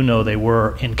 I do know they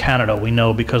were in Canada. We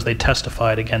know because they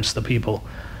testified against the people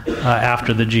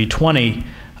after the G20,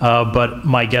 but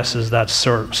my guess is that's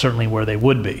certainly where they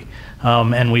would be.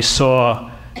 And we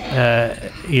saw,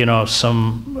 you know,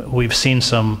 we've seen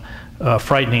some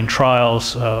frightening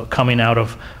trials coming out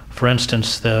of, for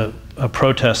instance, the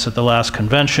protests at the last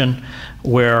convention,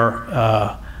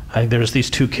 where there's these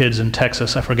two kids in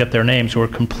Texas, I forget their names, who were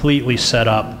completely set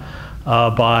up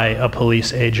by a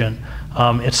police agent.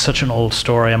 It's such an old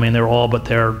story. I mean, they're all, but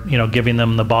they're, you know, giving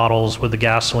them the bottles with the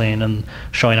gasoline and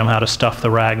showing them how to stuff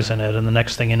the rags in it, and the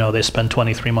next thing you know, they spend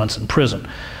 23 months in prison.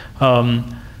 The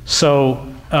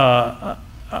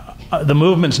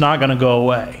movement's not going to go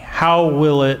away. How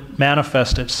will it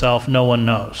manifest itself? No one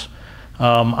knows.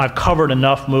 I've covered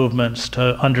enough movements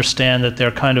to understand that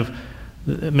they're kind of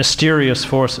mysterious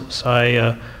forces.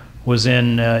 I was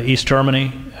in East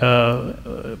Germany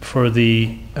for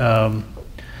the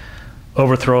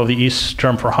overthrow of the East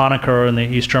German for Honecker and the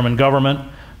East German government.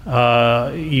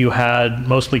 You had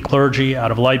mostly clergy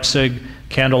out of Leipzig,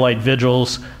 candlelight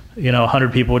vigils. You know,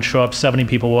 100 people would show up, 70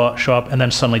 people would show up, and then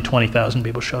suddenly 20,000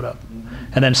 people showed up.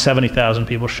 And then 70,000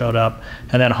 people showed up.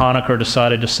 And then Honecker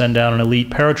decided to send down an elite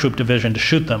paratroop division to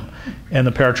shoot them, and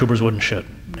the paratroopers wouldn't shoot.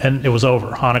 And it was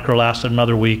over. Honecker lasted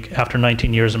another week after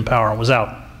 19 years in power and was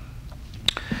out.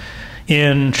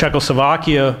 In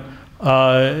Czechoslovakia,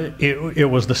 it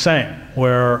was the same,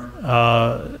 where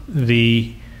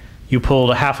you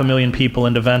pulled 500,000 people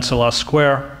into Wenceslas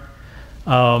Square,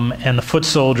 and the foot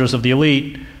soldiers of the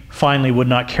elite finally would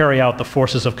not carry out the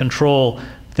forces of control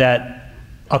that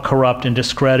a corrupt and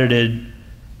discredited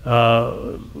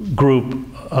group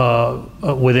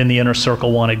within the inner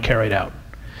circle wanted carried out.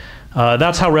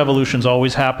 That's how revolutions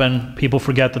always happen. People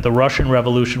forget that the Russian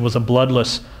Revolution was a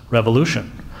bloodless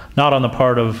revolution, not on the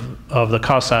part of the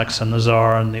Cossacks and the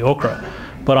Tsar and the Okra,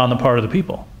 but on the part of the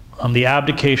people. The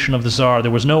abdication of the Tsar,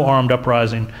 there was no armed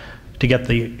uprising to get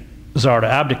the Tsar to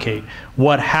abdicate.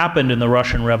 What happened in the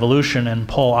Russian Revolution, and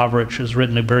Paul Avrich has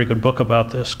written a very good book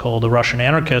about this called The Russian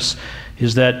Anarchists,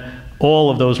 is that all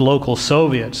of those local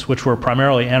Soviets, which were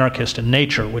primarily anarchist in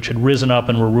nature, which had risen up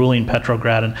and were ruling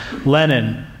Petrograd, and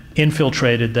Lenin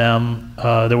infiltrated them.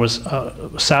 There was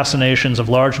assassinations of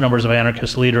large numbers of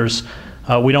anarchist leaders.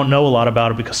 We don't know a lot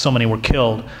about it because so many were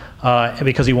killed,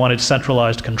 because he wanted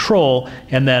centralized control.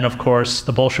 And then, of course,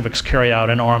 the Bolsheviks carry out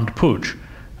an armed putsch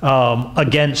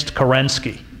against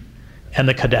Kerensky and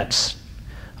the cadets,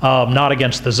 not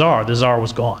against the Tsar. The Tsar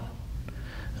was gone.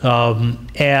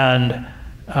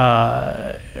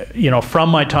 You know, from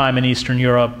my time in Eastern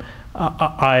Europe,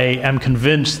 I am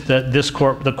convinced that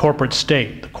the corporate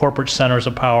state, the corporate centers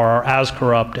of power, are as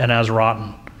corrupt and as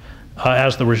rotten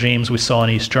as the regimes we saw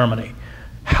in East Germany.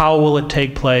 How will it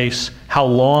take place? How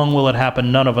long will it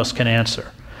happen? None of us can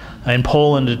answer. In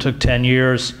Poland, it took 10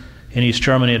 years. In East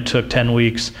Germany, it took 10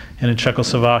 weeks. And in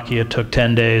Czechoslovakia, it took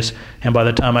 10 days. And by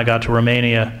the time I got to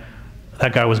Romania,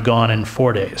 that guy was gone in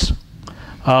 4 days.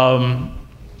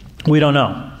 We don't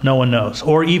know. No one knows.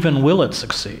 Or even will it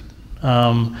succeed?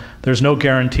 There's no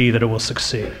guarantee that it will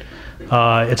succeed.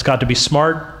 It's got to be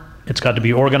smart. It's got to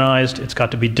be organized. It's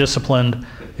got to be disciplined.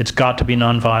 It's got to be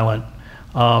nonviolent.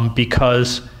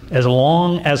 Because as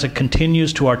long as it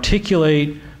continues to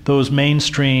articulate those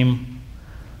mainstream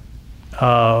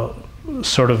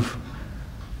sort of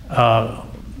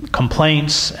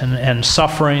complaints and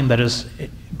suffering that is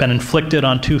been inflicted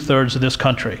on 2/3 of this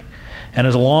country. And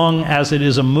as long as it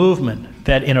is a movement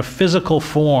that in a physical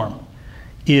form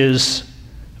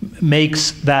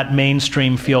makes that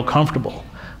mainstream feel comfortable,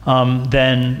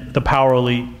 then the power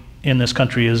elite in this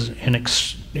country is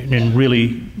in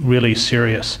really, really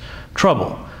serious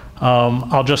trouble.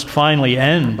 I'll just finally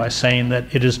end by saying that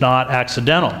it is not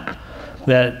accidental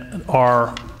that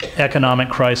our economic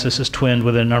crisis is twinned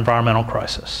with an environmental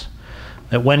crisis.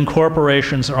 That when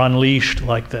corporations are unleashed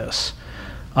like this,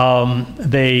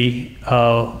 they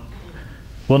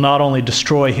will not only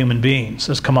destroy human beings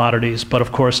as commodities, but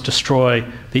of course destroy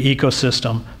the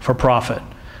ecosystem for profit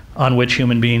on which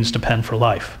human beings depend for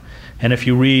life. And if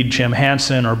you read Jim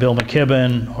Hansen or Bill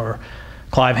McKibben or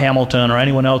Clive Hamilton or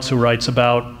anyone else who writes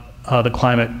about the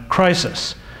climate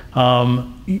crisis,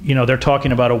 you know, they're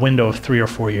talking about a window of 3 or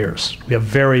 4 years. We have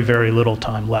very, very little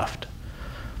time left.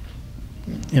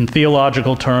 In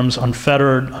theological terms,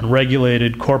 unfettered,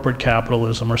 unregulated corporate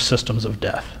capitalism are systems of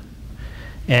death.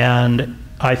 And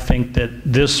I think that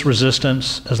this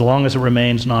resistance, as long as it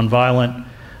remains nonviolent,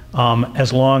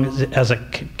 as long as it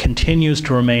continues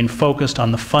to remain focused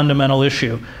on the fundamental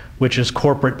issue, which is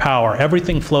corporate power.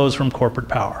 Everything flows from corporate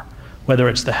power, whether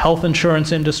it's the health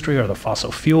insurance industry or the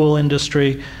fossil fuel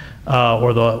industry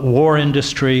or the war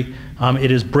industry.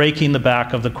 It is breaking the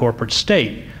back of the corporate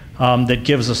state that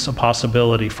gives us a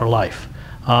possibility for life.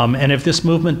 And if this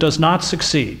movement does not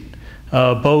succeed,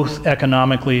 both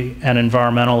economically and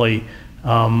environmentally,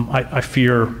 I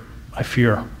fear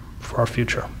for our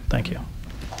future. Thank you.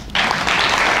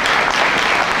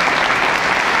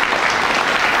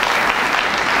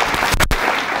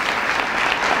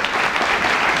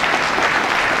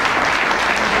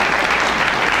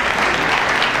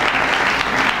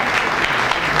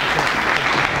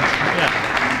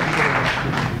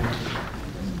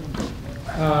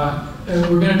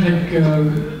 We're going to take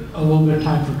a little bit of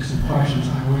time for some questions.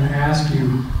 I want to ask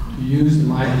you to use the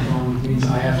microphone, which means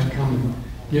I have to come and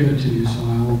give it to you, so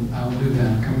I will do that.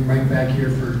 I'm coming right back here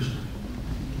first.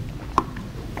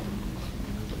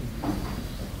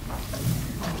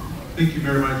 Thank you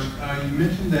very much. You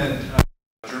mentioned that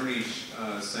Germany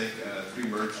sank 3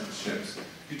 merchant ships.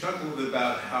 Could you talk a little bit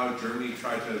about how Germany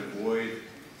tried to avoid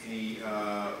any,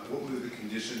 what were the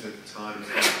conditions at the time as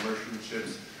far as merchant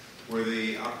ships? Were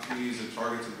the opportunities of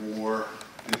targets of war?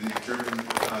 Did the German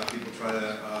people try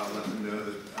to let them know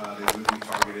that they would be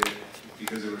targeted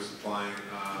because they were supplying,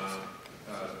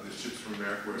 the ships from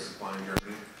America were supplying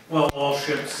Germany? Well, all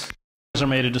ships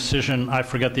made a decision. I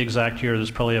forget the exact year.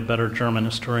 There's probably a better German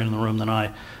historian in the room than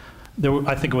I.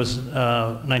 I think it was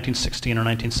 1916 or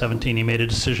 1917. He made a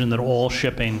decision that all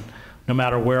shipping, no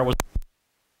matter where it was,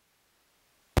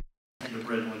 the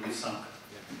Britain would be sunk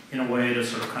in a way to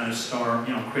sort of kind of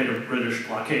create a British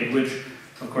blockade, which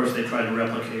of course they tried to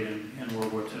replicate in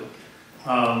World War II.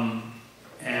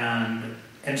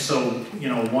 And so, you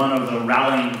know, one of the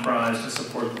rallying cries to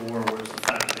support the war was the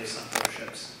fact that they sunk their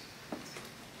ships.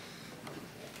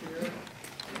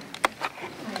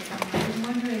 I'm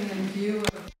wondering, in view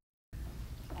of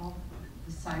all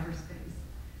the cyberspace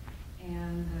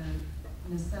and the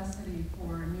necessity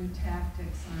for new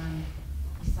tactics on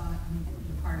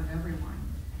the part of everyone,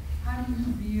 how do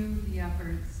you view the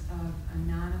efforts of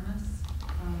Anonymous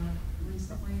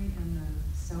recently in the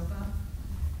SOPA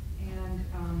and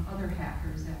other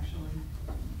hackers, actually?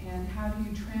 And how do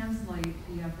you translate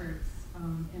the efforts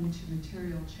into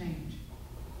material change?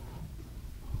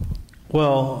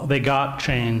 Well, they got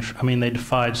change. I mean, they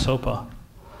defied SOPA.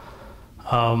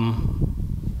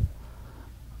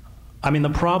 I mean, the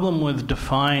problem with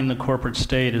defying the corporate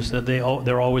state is that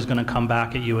they're always going to come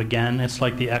back at you again. It's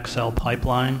like the XL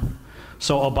pipeline.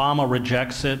 So Obama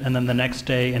rejects it, and then the next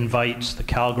day invites the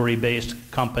Calgary-based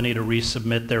company to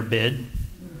resubmit their bid,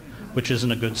 which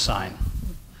isn't a good sign.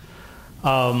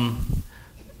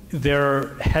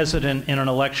 They're hesitant in an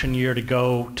election year to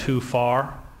go too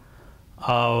far,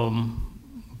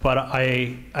 but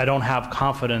I don't have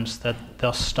confidence that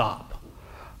they'll stop.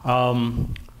 I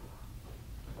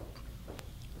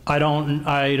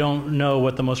don't know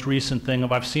what the most recent thing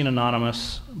I've seen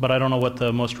Anonymous, but I don't know what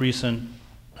the most recent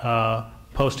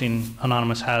posting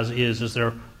Anonymous has is. Is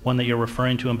there one that you're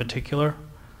referring to in particular?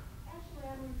 Actually,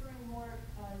 I'm referring more to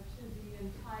the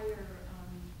entire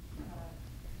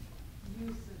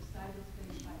use of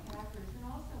cyberspace by hackers and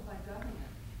also by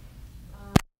government.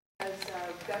 As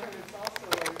governments also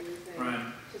are using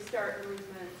to start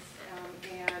movements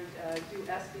and do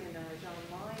espionage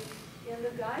online in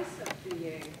the guise of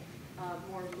being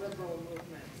more liberal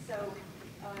movements. So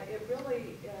it really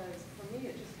is, for me,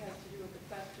 it just has to do with the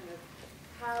question of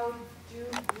how do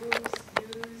groups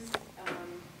use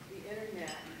the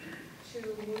internet to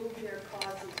move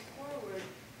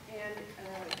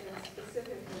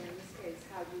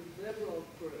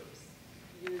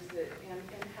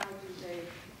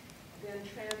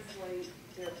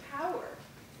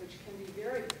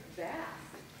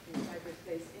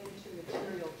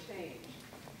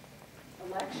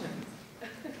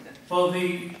Well,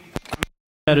 the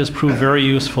Internet has proved very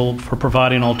useful for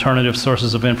providing alternative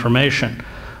sources of information,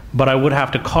 but I would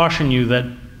have to caution you that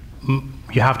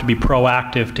you have to be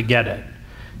proactive to get it.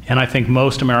 And I think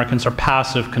most Americans are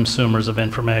passive consumers of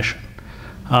information.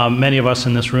 Many of us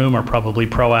in this room are probably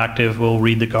proactive. We'll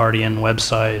read the Guardian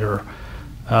website,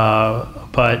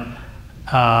 but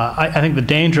I think the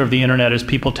danger of the Internet is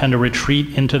people tend to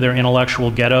retreat into their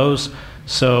intellectual ghettos.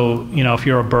 So, you know, if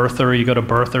you're a birther, you go to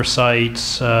birther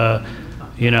sites.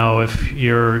 You know, if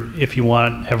you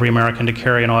want every American to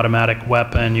carry an automatic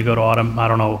weapon, you go to I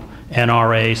don't know,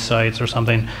 NRA sites or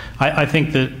something. I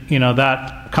think that, you know,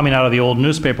 that coming out of the old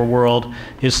newspaper world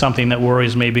is something that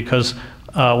worries me, because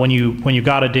when you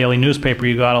got a daily newspaper,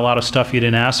 you got a lot of stuff you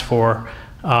didn't ask for.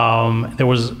 There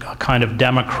was a kind of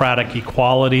democratic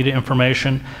equality to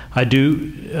information. I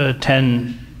do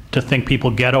tend to think people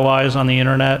ghettoize on the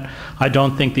Internet. I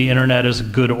don't think the Internet is a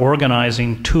good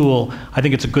organizing tool. I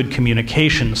think it's a good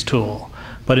communications tool.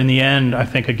 But in the end, I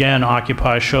think, again,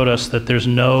 Occupy showed us that there's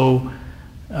no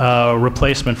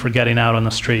replacement for getting out on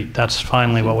the street. That's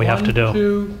finally what we have to do. 1,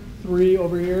 2, 3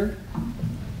 over here.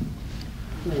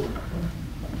 4.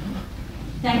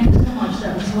 Thank you so much.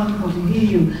 That was wonderful to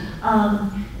hear you.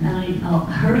 And I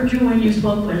heard you when you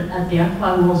spoke at the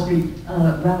Occupy Wall Street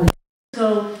rally.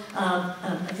 So,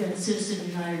 again, Citizen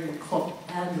United and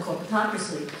the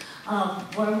corporatocracy.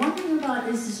 What I'm wondering about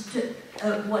is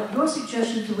what your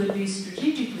suggestions would be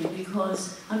strategically,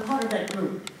 because I'm part of that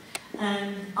group.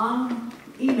 And on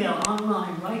email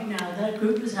online right now, that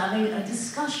group is having a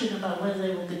discussion about whether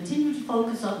they will continue to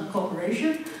focus on the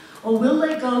corporation, or will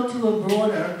they go to a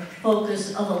broader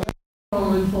focus of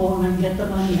electoral reform and get the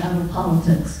money out of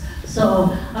politics.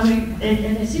 So, I mean,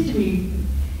 and they seem to be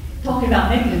talking about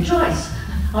making a choice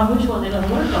on which one they're going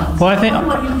to work on. Well,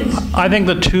 So I think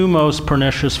the two most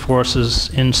pernicious forces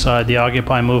inside the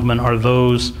Occupy movement are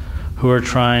those who are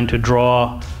trying to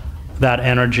draw that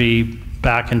energy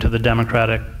back into the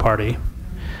Democratic Party,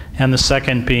 and the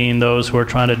second being those who are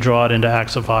trying to draw it into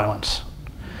acts of violence.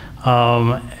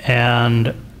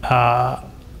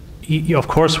 Of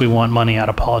course we want money out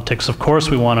of politics. Of course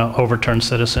we want to overturn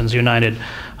Citizens United.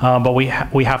 But we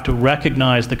have to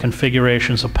recognize the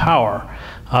configurations of power.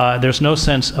 There's no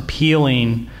sense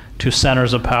appealing to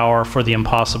centers of power for the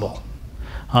impossible.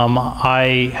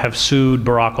 I have sued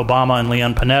Barack Obama and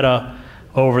Leon Panetta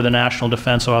over the National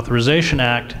Defense Authorization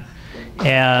Act,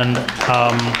 and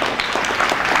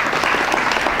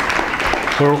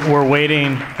we're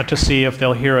waiting to see if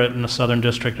they'll hear it in the Southern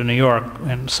District of New York,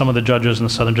 and some of the judges in the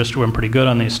Southern District were pretty good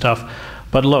on these stuff.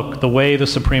 But look, the way the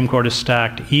Supreme Court is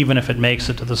stacked, even if it makes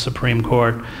it to the Supreme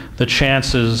Court, the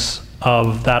chances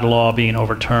of that law being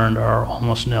overturned are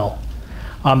almost nil.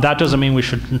 That doesn't mean we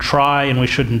shouldn't try and we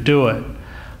shouldn't do it.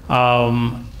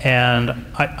 And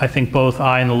I think both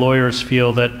I and the lawyers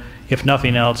feel that, if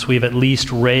nothing else, we've at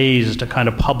least raised a kind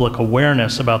of public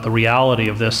awareness about the reality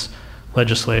of this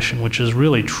legislation, which is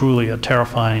really, truly a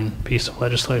terrifying piece of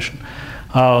legislation.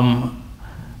 But,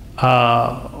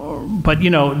 you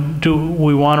know, do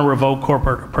we want to revoke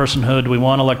corporate personhood? Do we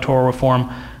want electoral reform?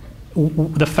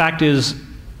 The fact is,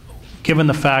 given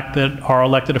the fact that our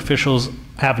elected officials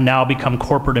have now become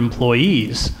corporate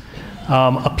employees,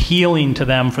 appealing to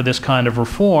them for this kind of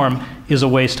reform is a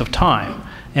waste of time.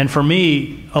 And for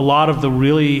me, a lot of the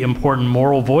really important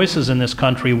moral voices in this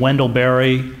country, Wendell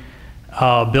Berry,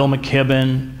 Bill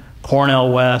McKibben,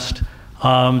 Cornel West,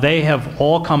 they have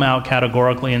all come out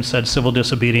categorically and said civil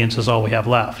disobedience is all we have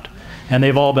left. And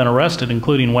they've all been arrested,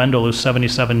 including Wendell, who's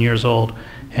 77 years old,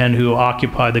 and who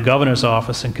occupied the governor's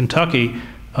office in Kentucky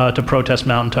to protest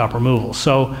mountaintop removal.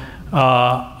 So,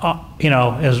 you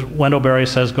know, as Wendell Berry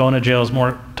says, going to jail is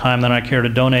more time than I care to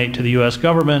donate to the U.S.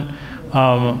 government.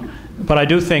 But I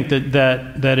do think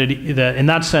that in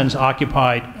that sense,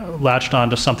 Occupy latched on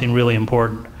to something really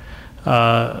important.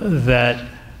 That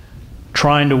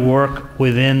trying to work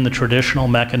within the traditional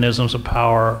mechanisms of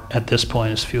power at this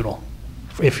point is futile,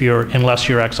 unless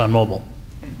you're ExxonMobil.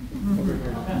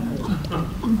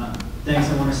 Thanks.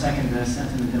 I want to second the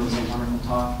sentiment. It was a wonderful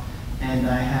talk. And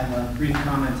I have a brief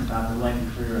comment about the life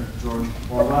and career of George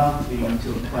Orwell, leading up to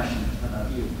a question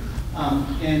about you.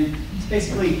 And it's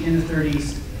basically in the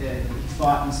 30s, he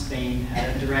fought in Spain,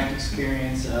 had a direct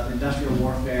experience of industrial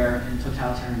warfare and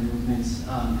totalitarian movements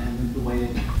and the way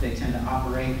that they tend to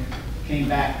operate. Came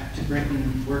back to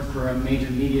Britain, worked for a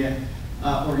major media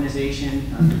organization,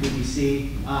 the BBC,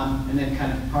 and then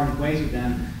kind of parted ways with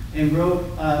them, and wrote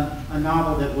a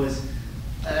novel that was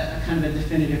a kind of a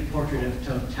definitive portrait of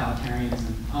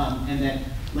totalitarianism, and that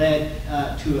led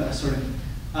to a sort of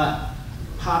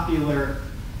popular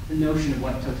notion of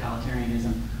what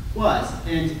totalitarianism was.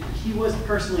 And he was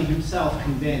personally himself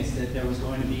convinced that there was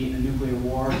going to be a nuclear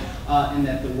war and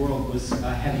that the world was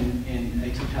heading in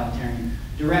a totalitarian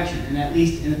direction. And at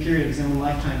least in the period of his own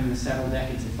lifetime, in the several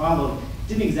decades that followed, it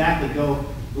didn't exactly go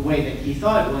the way that he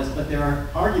thought it was, but there are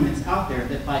arguments out there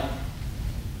that by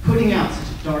putting out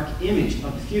such a dark image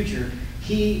of the future,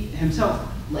 he himself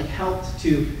helped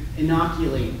to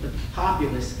inoculate the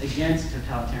populace against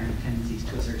totalitarian tendencies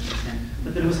to a certain extent,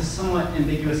 but that it was a somewhat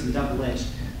ambiguous and double-edged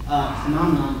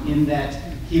phenomenon in that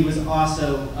he was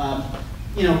also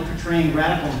portraying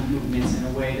radical movements in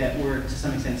a way that were to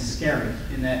some extent scary,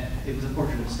 in that it was a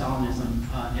portrait of Stalinism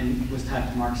and was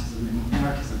tied to Marxism and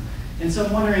anarchism. And so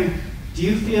I'm wondering, do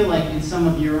you feel like in some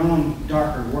of your own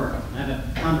darker work, I've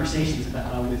had conversations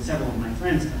about, with several of my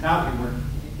friends about your work,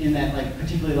 in that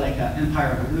particularly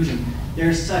Empire of Illusion,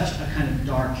 there's such a kind of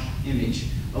dark image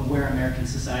of where American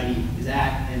society is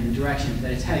at and the direction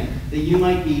that it's heading, that you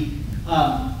might be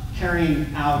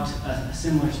carrying out a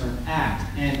similar sort of act,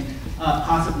 and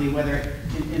possibly whether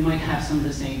it might have some of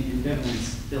the same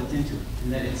ambivalence built into it,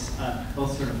 and that it's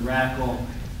both sort of radical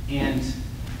and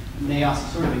may also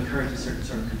sort of encourage a certain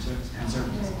sort of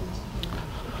conservatism.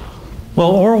 Well,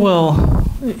 Orwell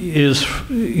is,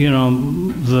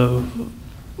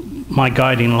 my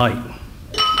guiding light.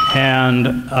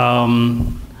 And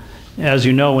as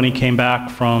you know, when he came back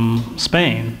from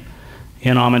Spain,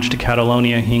 in homage to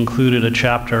Catalonia, he included a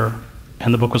chapter,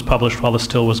 and the book was published while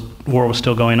the war was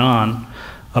still going on,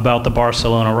 about the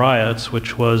Barcelona riots,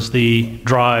 which was the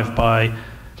drive by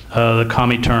the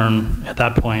Comintern, at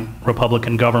that point,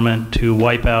 Republican government, to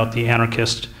wipe out the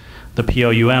anarchist, the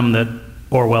POUM that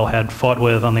Orwell had fought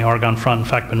with on the Argonne Front, in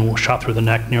fact, been shot through the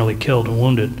neck, nearly killed and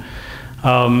wounded.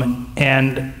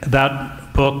 And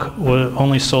that book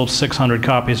only sold 600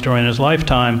 copies during his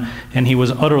lifetime, and he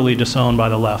was utterly disowned by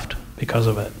the left because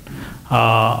of it.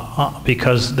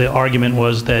 Because the argument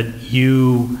was that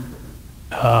you,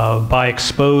 by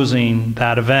exposing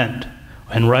that event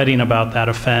and writing about that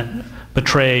event,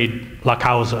 betrayed La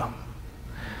Causa.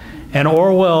 And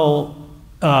Orwell,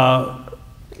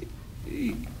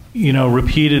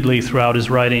 repeatedly throughout his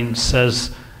writing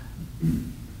says,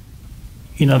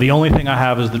 the only thing I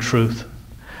have is the truth.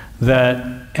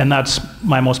 And that's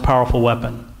my most powerful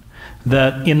weapon.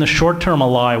 That in the short term, a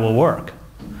lie will work.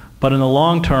 But in the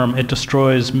long term, it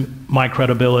destroys my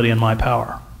credibility and my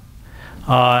power.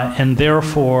 And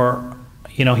therefore,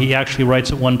 he actually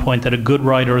writes at one point that a good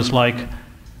writer is like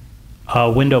a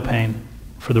window pane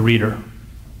for the reader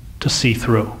to see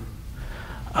through.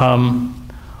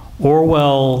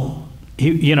 Orwell,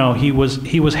 he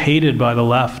was hated by the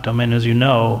left. I mean, as you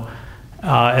know,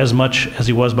 as much as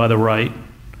he was by the right.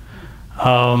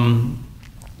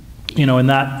 In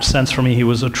that sense, for me, he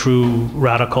was a true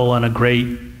radical and a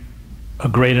great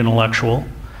intellectual.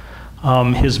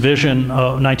 His vision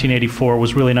of 1984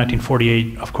 was really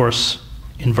 1948, of course,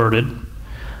 inverted.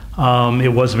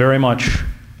 It was very much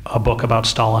a book about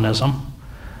Stalinism.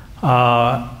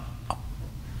 I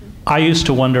used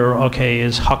to wonder, okay,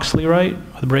 is Huxley right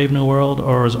with Brave New World,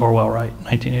 or is Orwell right,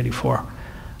 1984?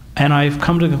 And I've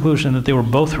come to the conclusion that they were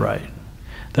both right.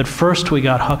 That first we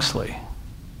got Huxley.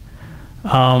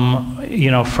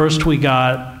 First we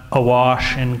got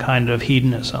awash in kind of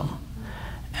hedonism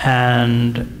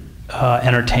and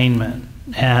entertainment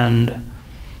and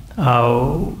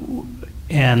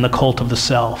the cult of the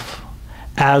self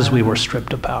as we were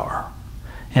stripped of power.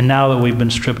 And now that we've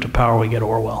been stripped of power, we get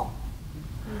Orwell.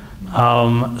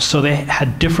 So they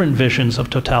had different visions of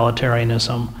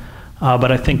totalitarianism,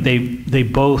 but I think they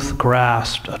both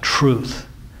grasped a truth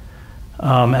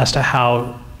as to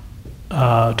how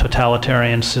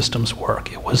totalitarian systems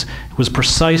work. It was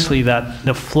precisely that,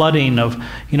 the flooding of,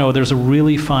 there's a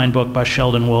really fine book by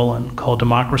Sheldon Wolin called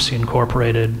Democracy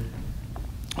Incorporated.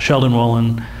 Sheldon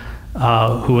Wolin,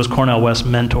 who was Cornel West's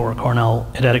mentor,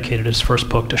 Cornel had dedicated his first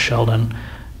book to Sheldon.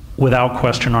 Without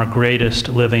question, our greatest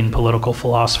living political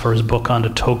philosopher. His book on de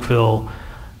Tocqueville,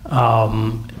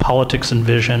 Politics and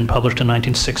Vision, published in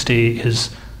 1960,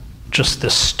 is just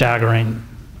this staggering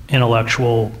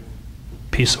intellectual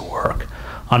piece of work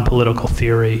on political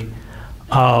theory.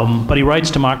 But he writes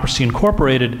Democracy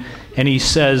Incorporated, and he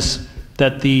says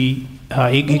that he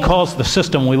calls the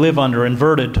system we live under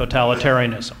inverted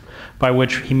totalitarianism, by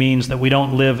which he means that we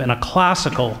don't live in a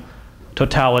classical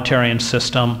totalitarian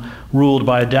system ruled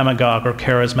by a demagogue or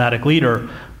charismatic leader,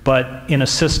 but in a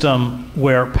system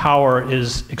where power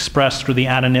is expressed through the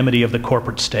anonymity of the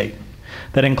corporate state.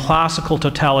 That in classical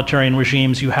totalitarian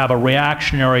regimes, you have a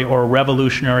reactionary or a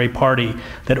revolutionary party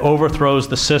that overthrows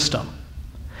the system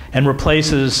and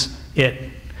replaces it.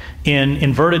 In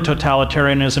inverted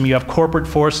totalitarianism, you have corporate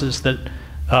forces that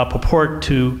purport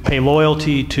to pay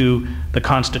loyalty to the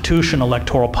Constitution,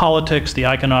 electoral politics, the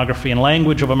iconography and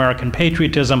language of American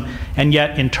patriotism, and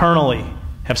yet internally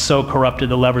have so corrupted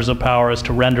the levers of power as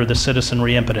to render the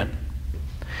citizenry impotent.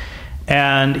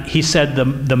 And he said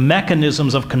the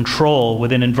mechanisms of control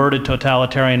within inverted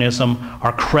totalitarianism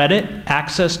are credit,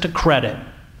 access to credit,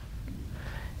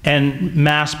 and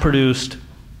mass-produced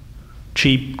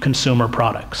cheap consumer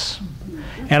products.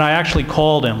 And I actually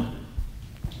called him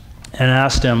and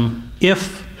asked him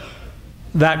if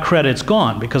that credit's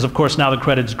gone, because of course now the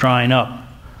credit's drying up,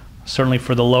 certainly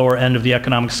for the lower end of the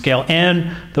economic scale,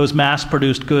 and those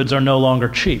mass-produced goods are no longer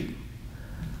cheap.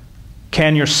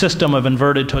 Can your system of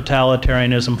inverted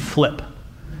totalitarianism flip?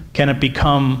 Can it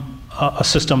become a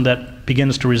system that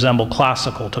begins to resemble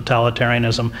classical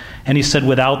totalitarianism? And he said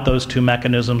without those two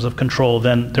mechanisms of control,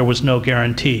 then there was no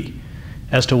guarantee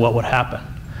as to what would happen.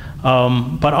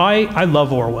 But I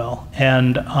love Orwell,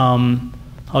 and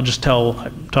I'll just tell,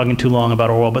 I'm talking too long about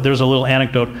Orwell, but there's a little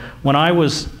anecdote. When I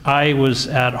was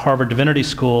at Harvard Divinity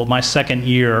School, my second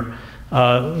year,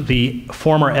 the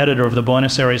former editor of the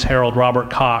Buenos Aires Herald, Robert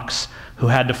Cox, who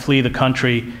had to flee the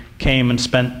country, came and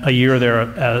spent a year there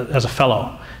as a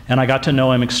fellow. And I got to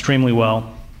know him extremely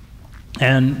well.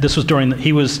 And this was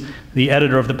he was the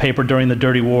editor of the paper during the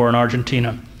Dirty War in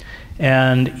Argentina.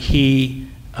 And he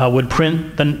would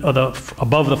print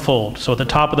above the fold, so at the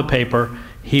top of the paper,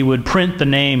 he would print the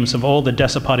names of all the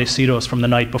desaparecidos from the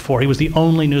night before. He was the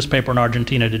only newspaper in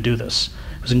Argentina to do this.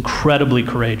 It was incredibly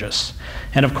courageous.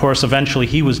 And of course, eventually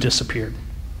he was disappeared.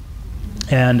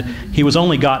 And he was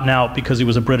only gotten out because he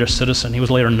was a British citizen. He was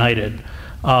later knighted.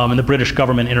 And the British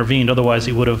government intervened, otherwise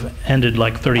he would have ended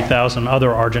like 30,000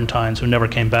 other Argentines who never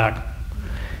came back.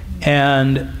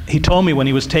 And he told me when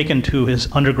he was taken to his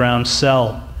underground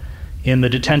cell in the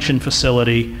detention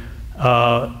facility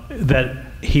that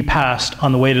he passed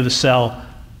on the way to the cell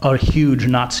a huge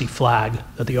Nazi flag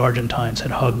that the Argentines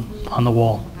had hung on the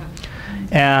wall.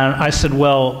 And I said,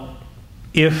 well,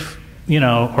 if, you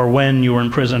know, or when you were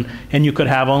in prison and you could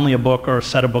have only a book or a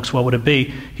set of books, what would it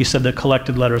be? He said the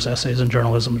Collected Letters, Essays, and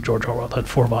Journalism of George Orwell, that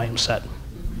 4-volume set.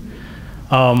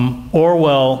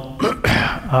 Orwell,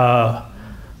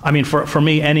 I mean, for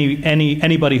me,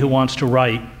 anybody who wants to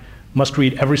write must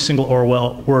read every single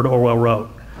word Orwell wrote.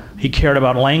 He cared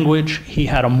about language, he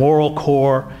had a moral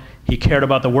core, he cared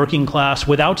about the working class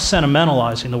without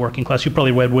sentimentalizing the working class. You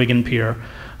probably read Whig and Peer.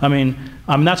 I mean,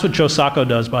 that's what Joe Sacco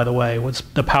does, by the way, with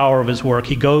the power of his work.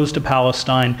 He goes to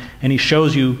Palestine and he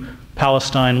shows you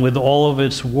Palestine with all of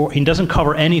its war. He doesn't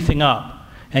cover anything up,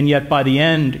 and yet by the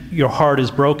end, your heart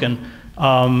is broken.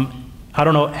 I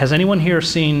don't know, has anyone here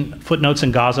seen Footnotes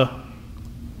in Gaza?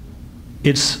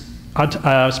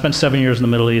 I spent 7 years in the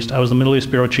Middle East. I was the Middle East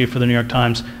bureau chief for the New York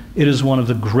Times. It is one of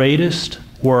the greatest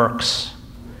works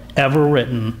ever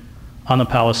written on the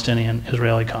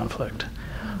Palestinian-Israeli conflict.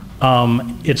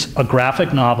 It's a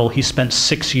graphic novel. He spent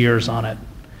 6 years on it.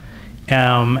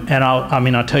 And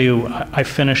I'll tell you, I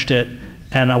finished it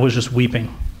and I was just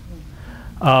weeping.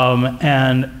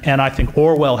 And I think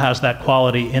Orwell has that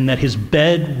quality in that his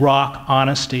bedrock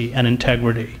honesty and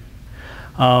integrity,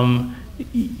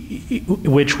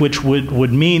 which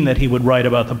would mean that he would write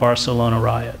about the Barcelona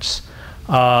riots,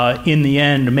 in the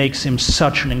end makes him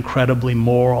such an incredibly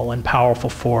moral and powerful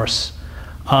force.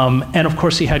 And of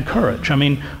course he had courage. I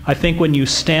mean, I think when you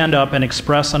stand up and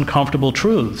express uncomfortable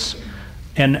truths,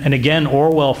 and again,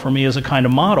 Orwell for me is a kind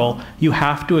of model, you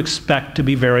have to expect to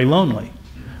be very lonely.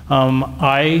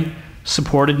 I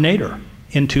supported Nader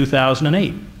in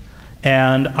 2008,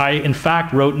 and I in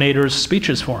fact wrote Nader's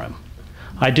speeches for him.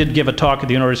 I did give a talk at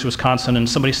the University of Wisconsin, and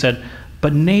somebody said,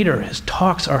 but Nader, his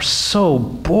talks are so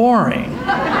boring.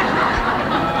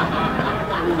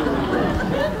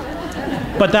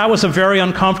 But that was a very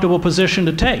uncomfortable position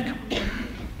to take.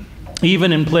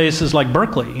 Even in places like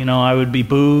Berkeley, you know, I would be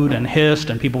booed and hissed,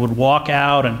 and people would walk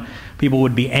out, and people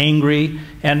would be angry.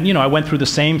 And, you know, I went through the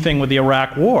same thing with the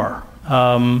Iraq War.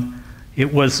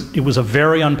 It was a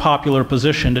very unpopular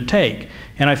position to take.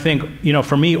 And I think, you know,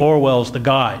 for me, Orwell's the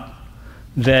guide.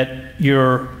 That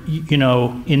you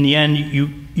know, in the end,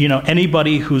 you know,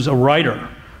 anybody who's a writer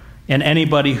and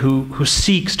anybody who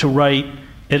seeks to write,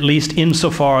 at least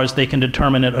insofar as they can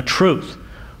determine it a truth,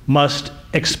 must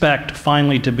expect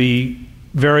finally to be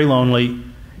very lonely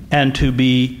and to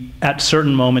be at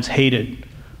certain moments hated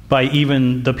by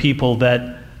even the people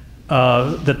that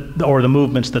or the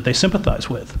movements that they sympathize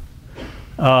with.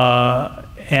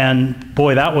 And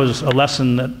boy, that was a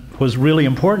lesson that was really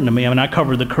important to me. I mean, I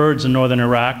covered the Kurds in northern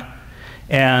Iraq,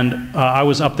 And I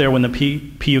was up there when the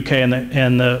PUK and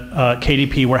the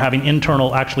KDP were having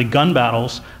internal, actually, gun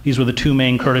battles. These were the two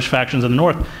main Kurdish factions in the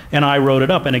north. And I wrote it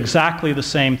up, and exactly the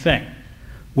same thing,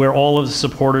 where all of the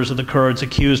supporters of the Kurds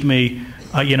accused me,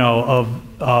 you know,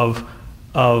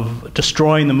 of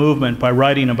destroying the movement by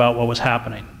writing about what was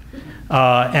happening.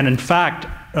 And in fact,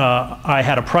 I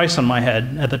had a price on my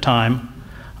head at the time.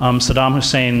 Saddam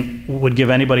Hussein would give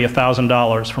anybody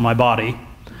 $1,000 for my body.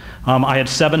 I had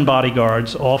 7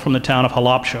 bodyguards, all from the town of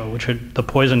Halabja, which the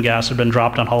poison gas had been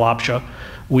dropped on Halabja.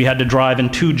 We had to drive in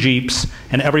 2 jeeps,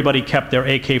 and everybody kept their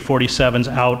AK-47s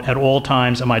out at all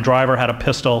times, and my driver had a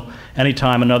pistol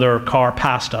anytime another car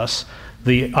passed us.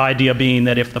 The idea being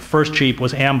that if the first jeep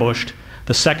was ambushed,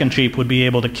 the second jeep would be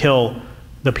able to kill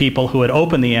the people who had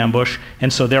opened the ambush,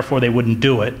 and so therefore they wouldn't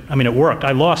do it. I mean, it worked.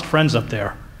 I lost friends up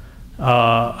there.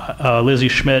 Lizzie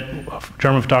Schmidt,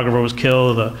 German photographer, was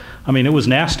killed. I mean, it was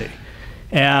nasty.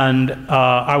 And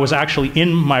I was actually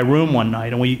in my room one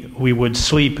night, and we would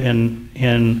sleep in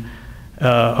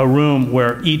a room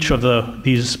where each of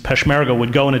these Peshmerga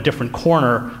would go in a different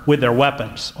corner with their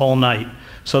weapons all night,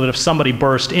 so that if somebody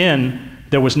burst in,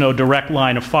 there was no direct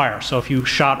line of fire. So if you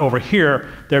shot over here,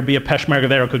 there'd be a Peshmerga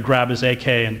there who could grab his AK.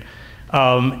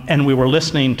 And we were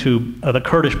listening to the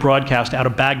Kurdish broadcast out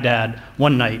of Baghdad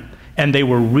one night, and they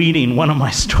were reading one of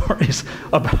my stories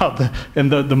about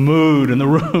the mood, and the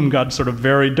room got sort of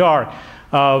very dark.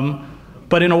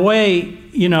 But in a way,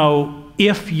 you know,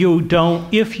 if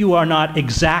you are not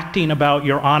exacting about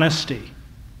your honesty,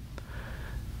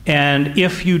 and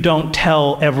if you don't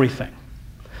tell everything,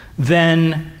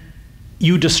 then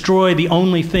you destroy the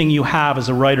only thing you have as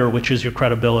a writer, which is your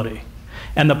credibility.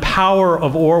 And the power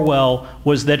of Orwell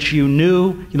was that you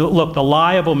knew, look, the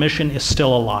lie of omission is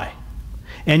still a lie.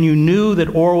 And you knew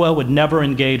that Orwell would never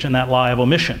engage in that lie of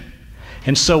omission.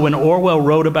 And so when Orwell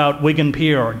wrote about Wigan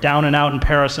Pier or Down and Out in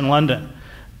Paris and London,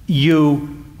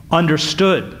 you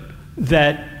understood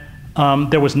that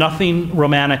there was nothing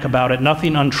romantic about it,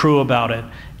 nothing untrue about it.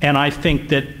 And I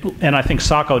think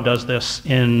Sacco does this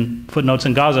in Footnotes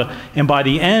in Gaza. And by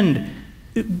the end,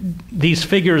 these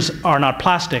figures are not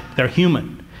plastic, they're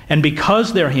human. And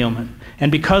because they're human,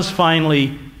 and because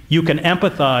finally you can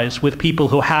empathize with people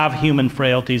who have human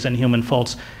frailties and human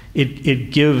faults,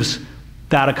 it gives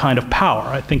that a kind of power.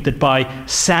 I think that by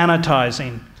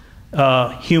sanitizing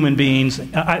human beings,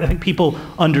 I think people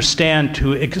understand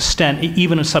to an extent,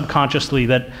 even subconsciously,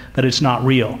 that it's not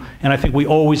real. And I think we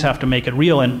always have to make it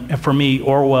real. And for me,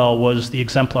 Orwell was the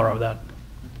exemplar of that.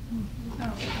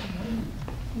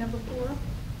 Number 4.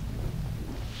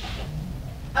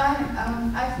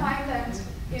 I find that,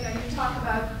 you know, you talk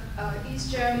about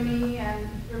East Germany and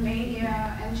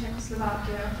Romania and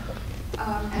Czechoslovakia,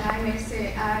 and I may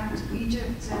say add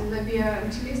Egypt and Libya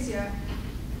and Tunisia.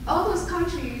 All those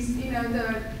countries, you know,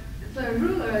 the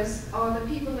rulers or the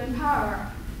people in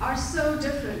power are so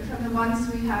different from the ones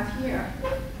we have here.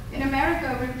 In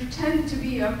America, we pretend to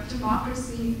be a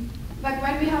democracy, but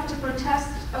when we have to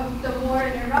protest of the war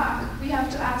in Iraq, we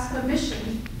have to ask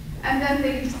permission, and then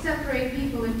they separate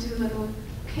people into little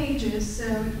cages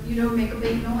so you don't make a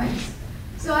big noise.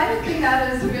 So I don't think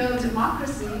that is real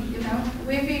democracy, you know.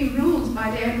 We're being ruled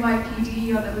by the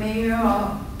NYPD or the mayor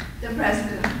or the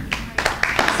president.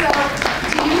 So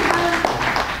do you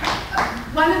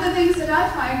have, one of the things that I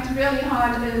find really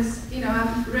hard is, you know,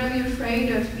 I'm really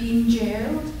afraid of being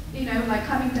jailed, you know, like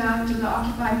coming down to the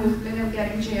Occupy movement and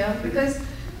getting jailed, because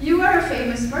you are a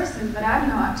famous person, but I'm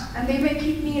not, and they may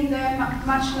keep me in there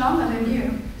much longer than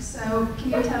you. So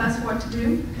can you tell us what to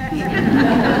do?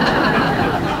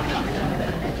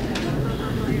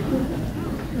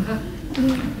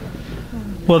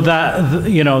 Well, that,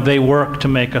 you know, they work to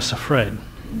make us afraid,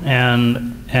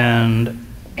 and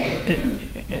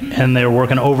they're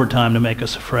working overtime to make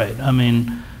us afraid. I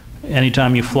mean,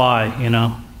 anytime you fly, you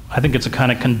know, I think it's a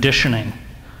kind of conditioning,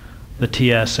 the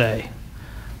TSA.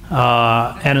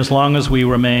 And as long as we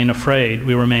remain afraid,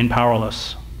 we remain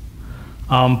powerless.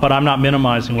 But I'm not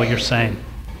minimizing what you're saying.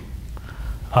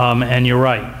 And you're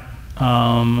right.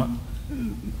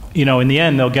 You know, in the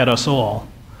end, they'll get us all.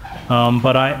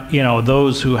 But you know,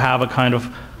 those who have a kind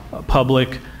of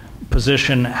public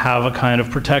position have a kind of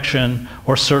protection,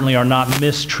 or certainly are not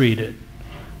mistreated.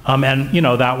 And you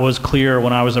know, that was clear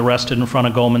when I was arrested in front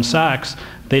of Goldman Sachs.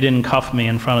 They didn't cuff me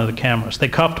in front of the cameras. They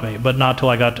cuffed me, but not till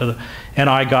I got to the, and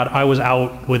I was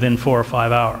out within 4 or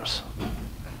 5 hours.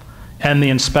 And the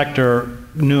inspector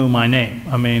knew my name.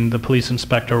 I mean, the police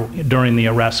inspector during the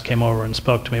arrest came over and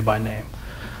spoke to me by name.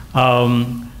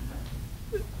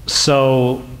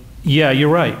 So, yeah, you're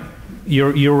right.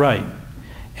 You're right.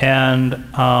 And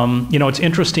you know, it's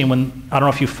interesting when, I don't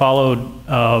know if you followed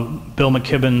Bill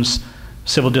McKibben's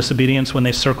civil disobedience when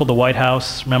they circled the White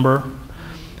House, remember?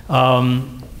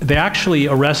 They actually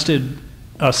arrested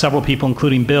several people,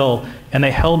 including Bill, and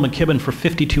they held McKibben for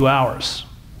 52 hours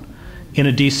in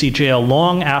a DC jail,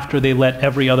 long after they let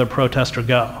every other protester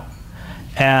go.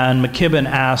 And McKibben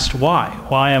asked, why?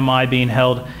 Why am I being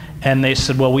held? And they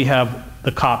said, well,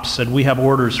 the cops said, we have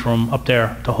orders from up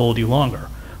there to hold you longer.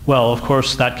 Well, of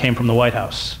course, that came from the White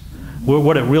House.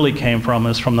 What it really came from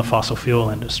is from the fossil fuel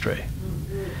industry.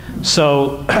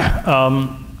 So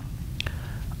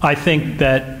I think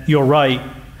that you're right,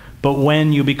 but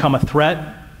when you become a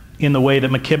threat in the way that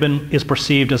McKibben is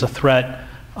perceived as a threat,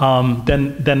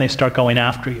 then they start going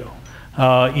after you.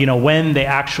 You know, when they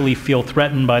actually feel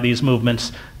threatened by these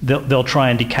movements, they'll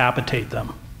try and decapitate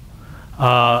them.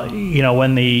 You know,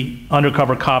 when the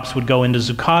undercover cops would go into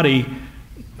Zuccotti,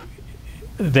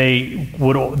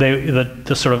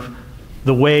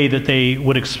 the way that they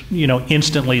would you know,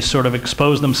 instantly sort of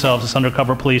expose themselves as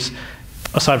undercover police,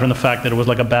 aside from the fact that it was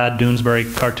like a bad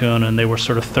Doonesbury cartoon and they were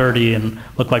sort of 30 and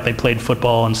looked like they played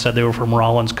football and said they were from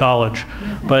Rollins College.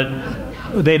 But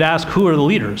they'd ask, who are the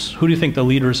leaders? Who do you think the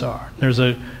leaders are? There's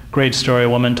a great story. A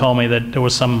woman told me that there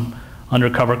was some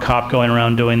undercover cop going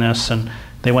around doing this, and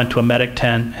they went to a medic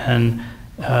tent and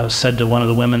said to one of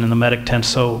the women in the medic tent,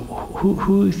 so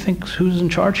who thinks, who's in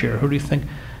charge here? Who do you think?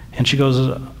 And she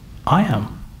goes, I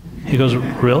am. He goes,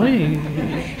 really?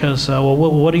 He goes, well,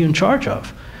 what are you in charge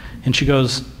of? And she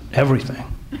goes, everything.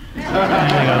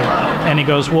 And he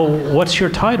goes, well, what's your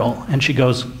title? And she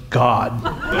goes, God.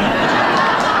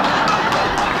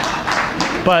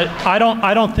 But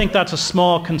I don't think that's a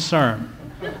small concern.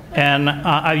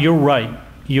 And you're right.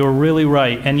 You're really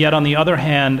right. And yet, on the other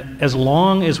hand, as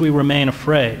long as we remain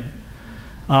afraid,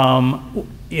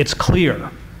 it's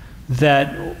clear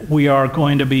that we are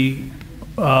going to be,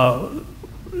 the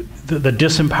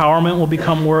disempowerment will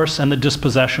become worse and the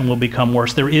dispossession will become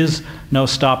worse. There is no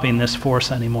stopping this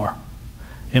force anymore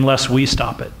unless we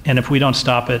stop it. And if we don't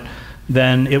stop it,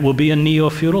 then it will be a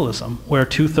neo-feudalism where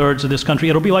 2/3 of this country,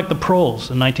 it'll be like the proles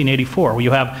in 1984, where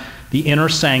you have the inner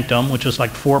sanctum, which is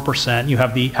like 4%, you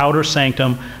have the outer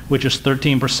sanctum, which is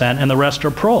 13%, and the rest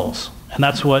are proles. And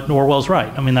that's what Orwell's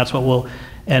right. I mean, that's what we'll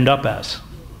end up as.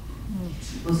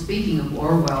 Well, speaking of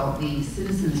Orwell, the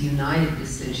Citizens United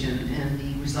decision and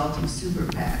the resulting super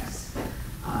PACs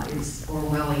is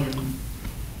Orwellian,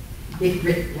 big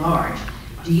writ large.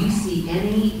 Do you see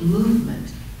any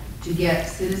movement to get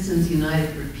Citizens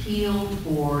United repealed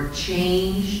or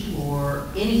changed or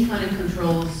any kind of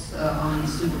controls on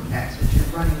these super PACs,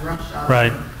 which are running roughshod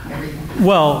Right. over everything?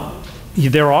 Well,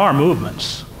 there are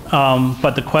movements,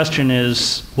 but the question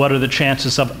is, what are the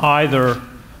chances of either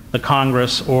the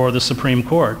Congress or the Supreme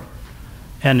Court?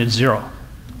 And it's zero.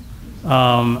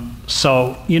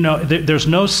 So, you know, there's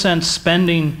no sense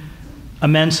spending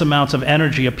immense amounts of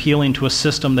energy appealing to a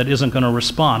system that isn't going to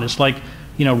respond. It's like,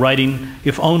 you know, writing,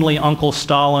 if only Uncle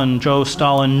Stalin, Joe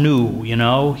Stalin knew, you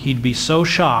know, he'd be so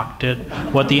shocked at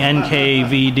what the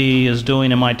NKVD is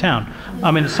doing in my town.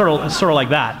 I mean, it's sort of like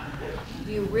that.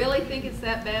 Do you really think it's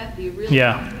that bad? Do you really?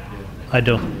 Yeah, I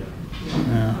do.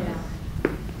 Yeah.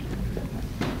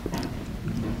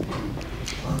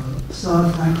 Sir,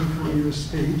 thank you for your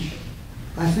speech.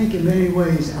 I think in many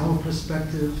ways our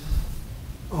perspectives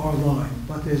are aligned,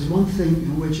 but there's one thing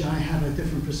in which I have a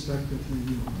different perspective than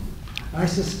you. I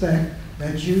suspect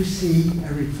that you see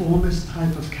a reformist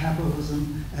type of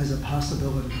capitalism as a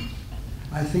possibility.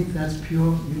 I think that's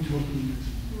pure utopianism.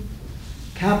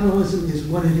 Capitalism is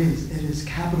what it is. It is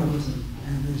capitalism,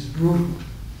 and it is brutal.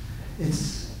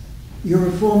 Your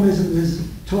reformism is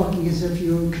talking as if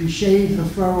you can shave the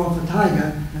fur off a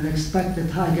tiger and expect the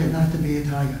tiger not to be a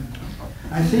tiger.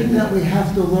 I think that we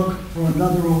have to look for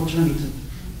another alternative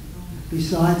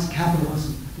besides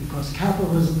capitalism, because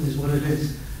capitalism is what it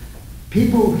is.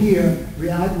 People here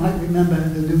might remember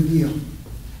the New Deal,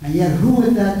 and yet who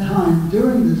at that time,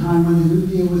 during the time when the New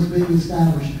Deal was being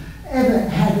established, ever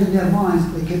had in their minds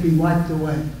that it could be wiped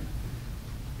away?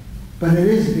 But it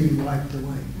is being wiped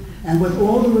away. And with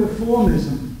all the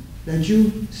reformism that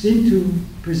you seem to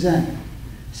present,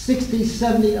 60,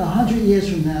 70, 100 years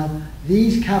from now,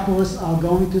 these capitalists are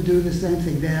going to do the same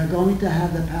thing. They are going to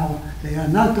have the power. They are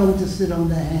not going to sit on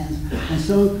their hands. And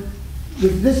so,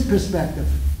 with this perspective,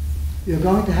 you're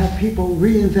going to have people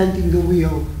reinventing the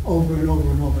wheel over and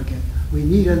over and over again. We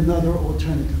need another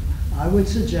alternative. I would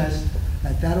suggest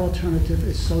that that alternative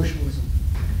is socialism.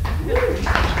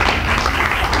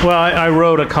 Well, I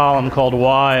wrote a column called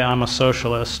 "Why I'm a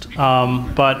Socialist,"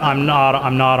 but I'm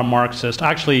not a Marxist. I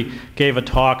actually gave a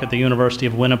talk at the University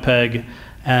of Winnipeg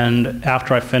And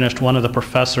after I finished, one of the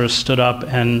professors stood up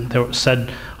and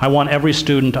said, I want every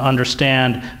student to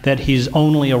understand that he's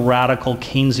only a radical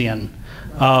Keynesian.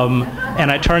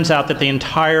 And it turns out that the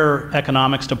entire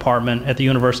economics department at the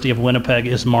University of Winnipeg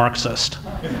is Marxist.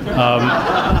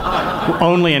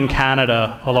 Only in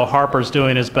Canada, although Harper's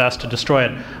doing his best to destroy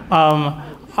it.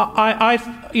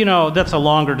 You know, that's a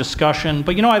longer discussion,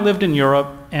 but you know, I lived in Europe,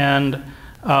 and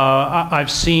I've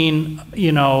seen,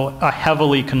 you know, a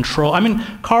heavily controlled, I mean,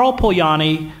 Carl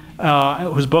Polanyi,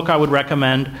 whose book I would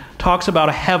recommend, talks about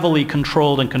a heavily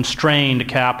controlled and constrained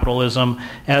capitalism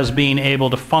as being able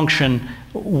to function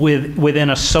within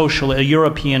a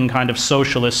European kind of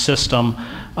socialist system.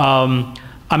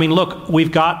 I mean, look,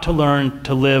 we've got to learn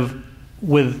to live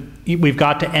we've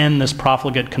got to end this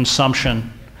profligate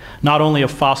consumption, not only of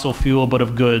fossil fuel, but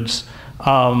of goods.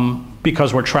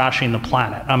 Because we're trashing the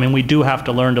planet. I mean, we do have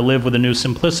to learn to live with a new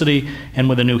simplicity and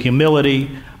with a new humility.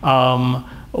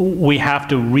 We have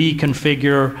to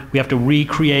reconfigure, we have to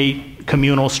recreate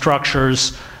communal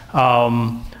structures.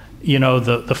 You know,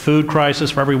 the food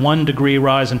crisis, for every 1 degree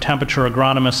rise in temperature,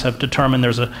 agronomists have determined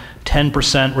there's a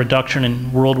 10% reduction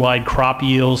in worldwide crop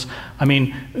yields. I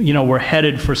mean, you know, we're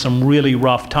headed for some really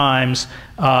rough times,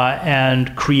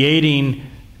 and creating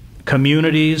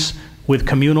communities with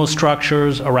communal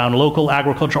structures around local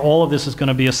agriculture, all of this is going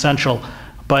to be essential.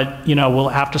 But, you know, we'll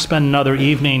have to spend another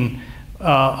evening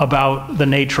about the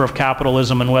nature of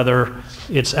capitalism and whether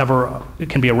it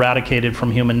can be eradicated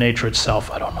from human nature itself.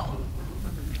 I don't know.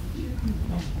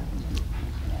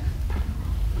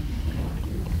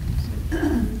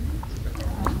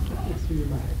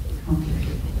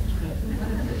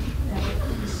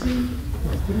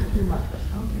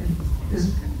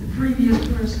 The previous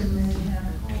person may have.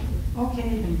 Okay.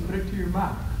 And put it to your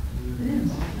mouth. It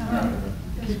is.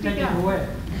 Keep taking it away.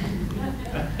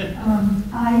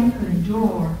 I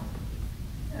adore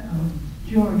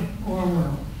George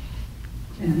Orwell.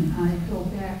 And I go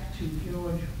back to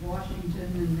George Washington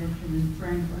and Benjamin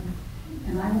Franklin.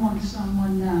 And I want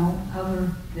someone now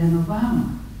other than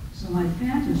Obama. So my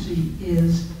fantasy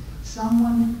is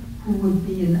someone who would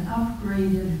be an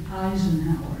upgraded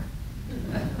Eisenhower.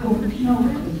 Oh, no,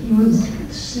 he was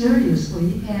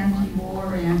seriously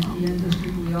anti-war,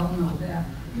 anti-industry, we all know that.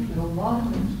 But a lot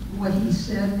of what he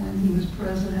said when he was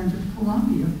president of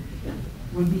Columbia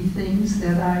would be things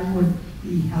that I would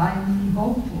be highly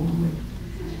hopeful with.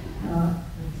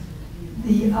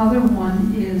 The other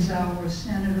one is our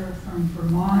senator from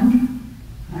Vermont.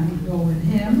 I would go with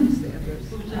him.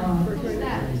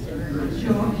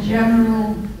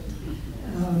 General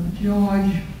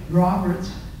George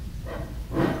Roberts,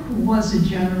 who was a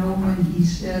general when he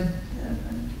said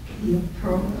he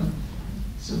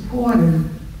supported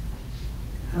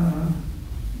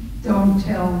don't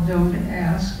tell, don't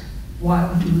ask,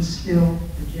 while he was still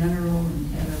a general and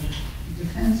head of the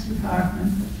Defense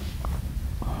Department.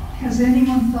 Has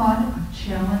anyone thought of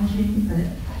challenging the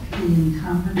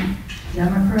incumbent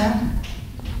Democrat?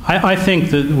 I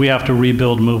think that we have to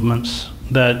rebuild movements.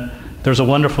 That there's a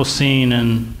wonderful scene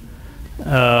in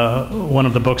one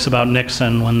of the books about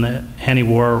Nixon when the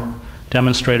anti-war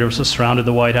demonstrators surrounded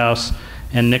the White House,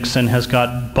 and Nixon has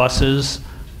got buses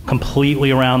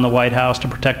completely around the White House to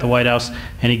protect the White House,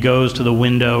 and he goes to the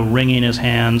window wringing his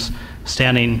hands,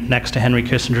 standing next to Henry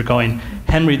Kissinger going,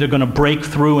 "Henry, they're going to break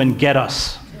through and get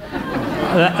us."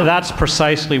 That's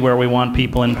precisely where we want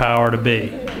people in power to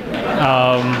be.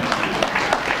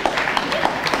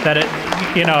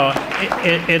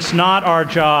 It's not our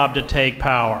job to take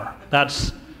power.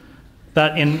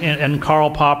 And Karl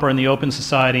Popper in The Open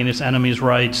Society and Its Enemies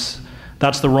writes,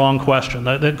 that's the wrong question.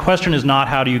 The question is not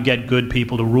how do you get good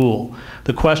people to rule.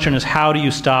 The question is how do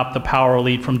you stop the power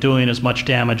elite from doing as much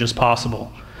damage as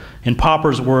possible. In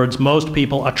Popper's words, most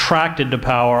people attracted to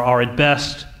power are at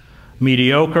best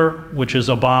mediocre, which is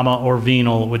Obama, or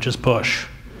venal, which is Bush.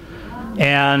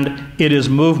 And it is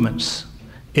movements.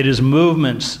 It is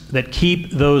movements that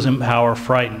keep those in power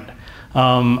frightened.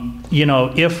 You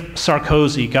know, if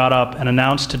Sarkozy got up and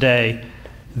announced today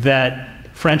that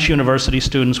French university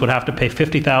students would have to pay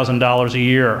 $50,000 a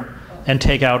year and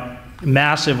take out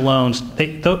massive loans,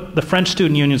 the French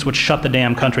student unions would shut the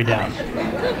damn country down.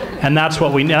 And that's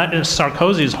what we need.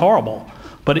 Sarkozy is horrible,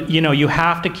 but you know, you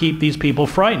have to keep these people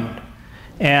frightened.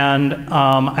 And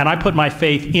I put my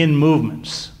faith in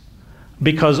movements,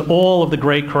 because all of the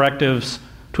great correctives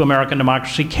to American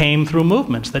democracy came through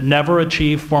movements that never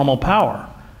achieved formal power,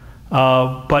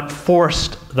 but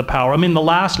forced the power. I mean, the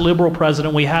last liberal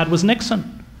president we had was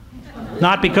Nixon.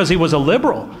 Not because he was a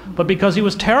liberal, but because he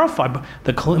was terrified.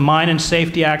 The Mine and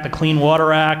Safety Act, the Clean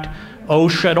Water Act,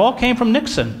 OSHA, it all came from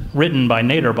Nixon, written by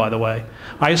Nader, by the way.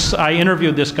 I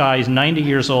interviewed this guy, he's 90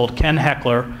 years old, Ken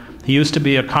Heckler. He used to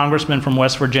be a congressman from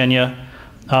West Virginia.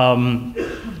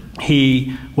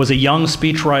 He was a young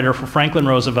speechwriter for Franklin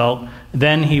Roosevelt.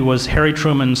 Then he was Harry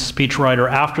Truman's speechwriter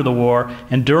after the war,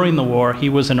 and during the war he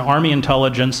was in Army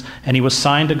intelligence, and he was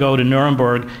signed to go to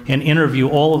Nuremberg and interview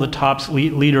all of the top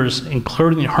leaders,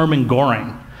 including Hermann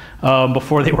Göring,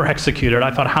 before they were executed.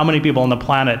 I thought, how many people on the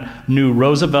planet knew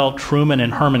Roosevelt, Truman,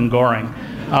 and Hermann Göring?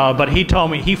 But he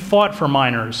told me he fought for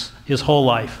miners his whole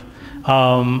life.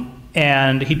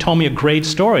 And he told me a great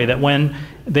story that when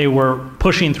they were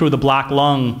pushing through the black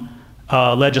lung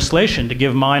legislation to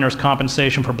give miners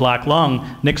compensation for black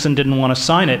lung, Nixon didn't want to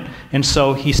sign it. And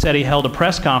so he said he held a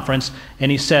press conference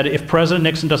and he said, if President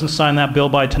Nixon doesn't sign that bill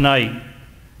by tonight,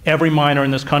 every miner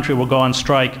in this country will go on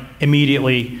strike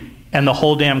immediately and the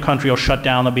whole damn country will shut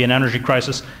down, there'll be an energy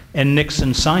crisis. And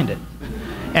Nixon signed it.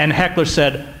 And Heckler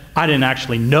said, I didn't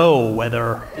actually know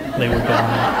whether they would go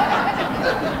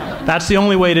on. That's the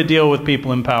only way to deal with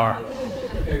people in power.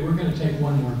 Okay, we're going to take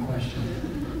one more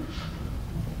question.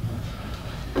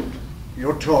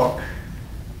 Your talk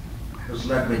has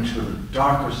led me to the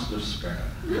darkest despair.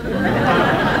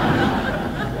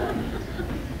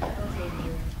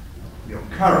 Your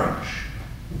courage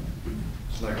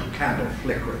is like a candle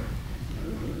flickering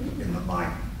in the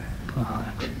mind.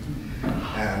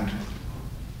 And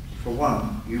for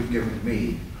one, you've given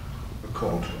me a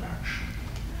call to action.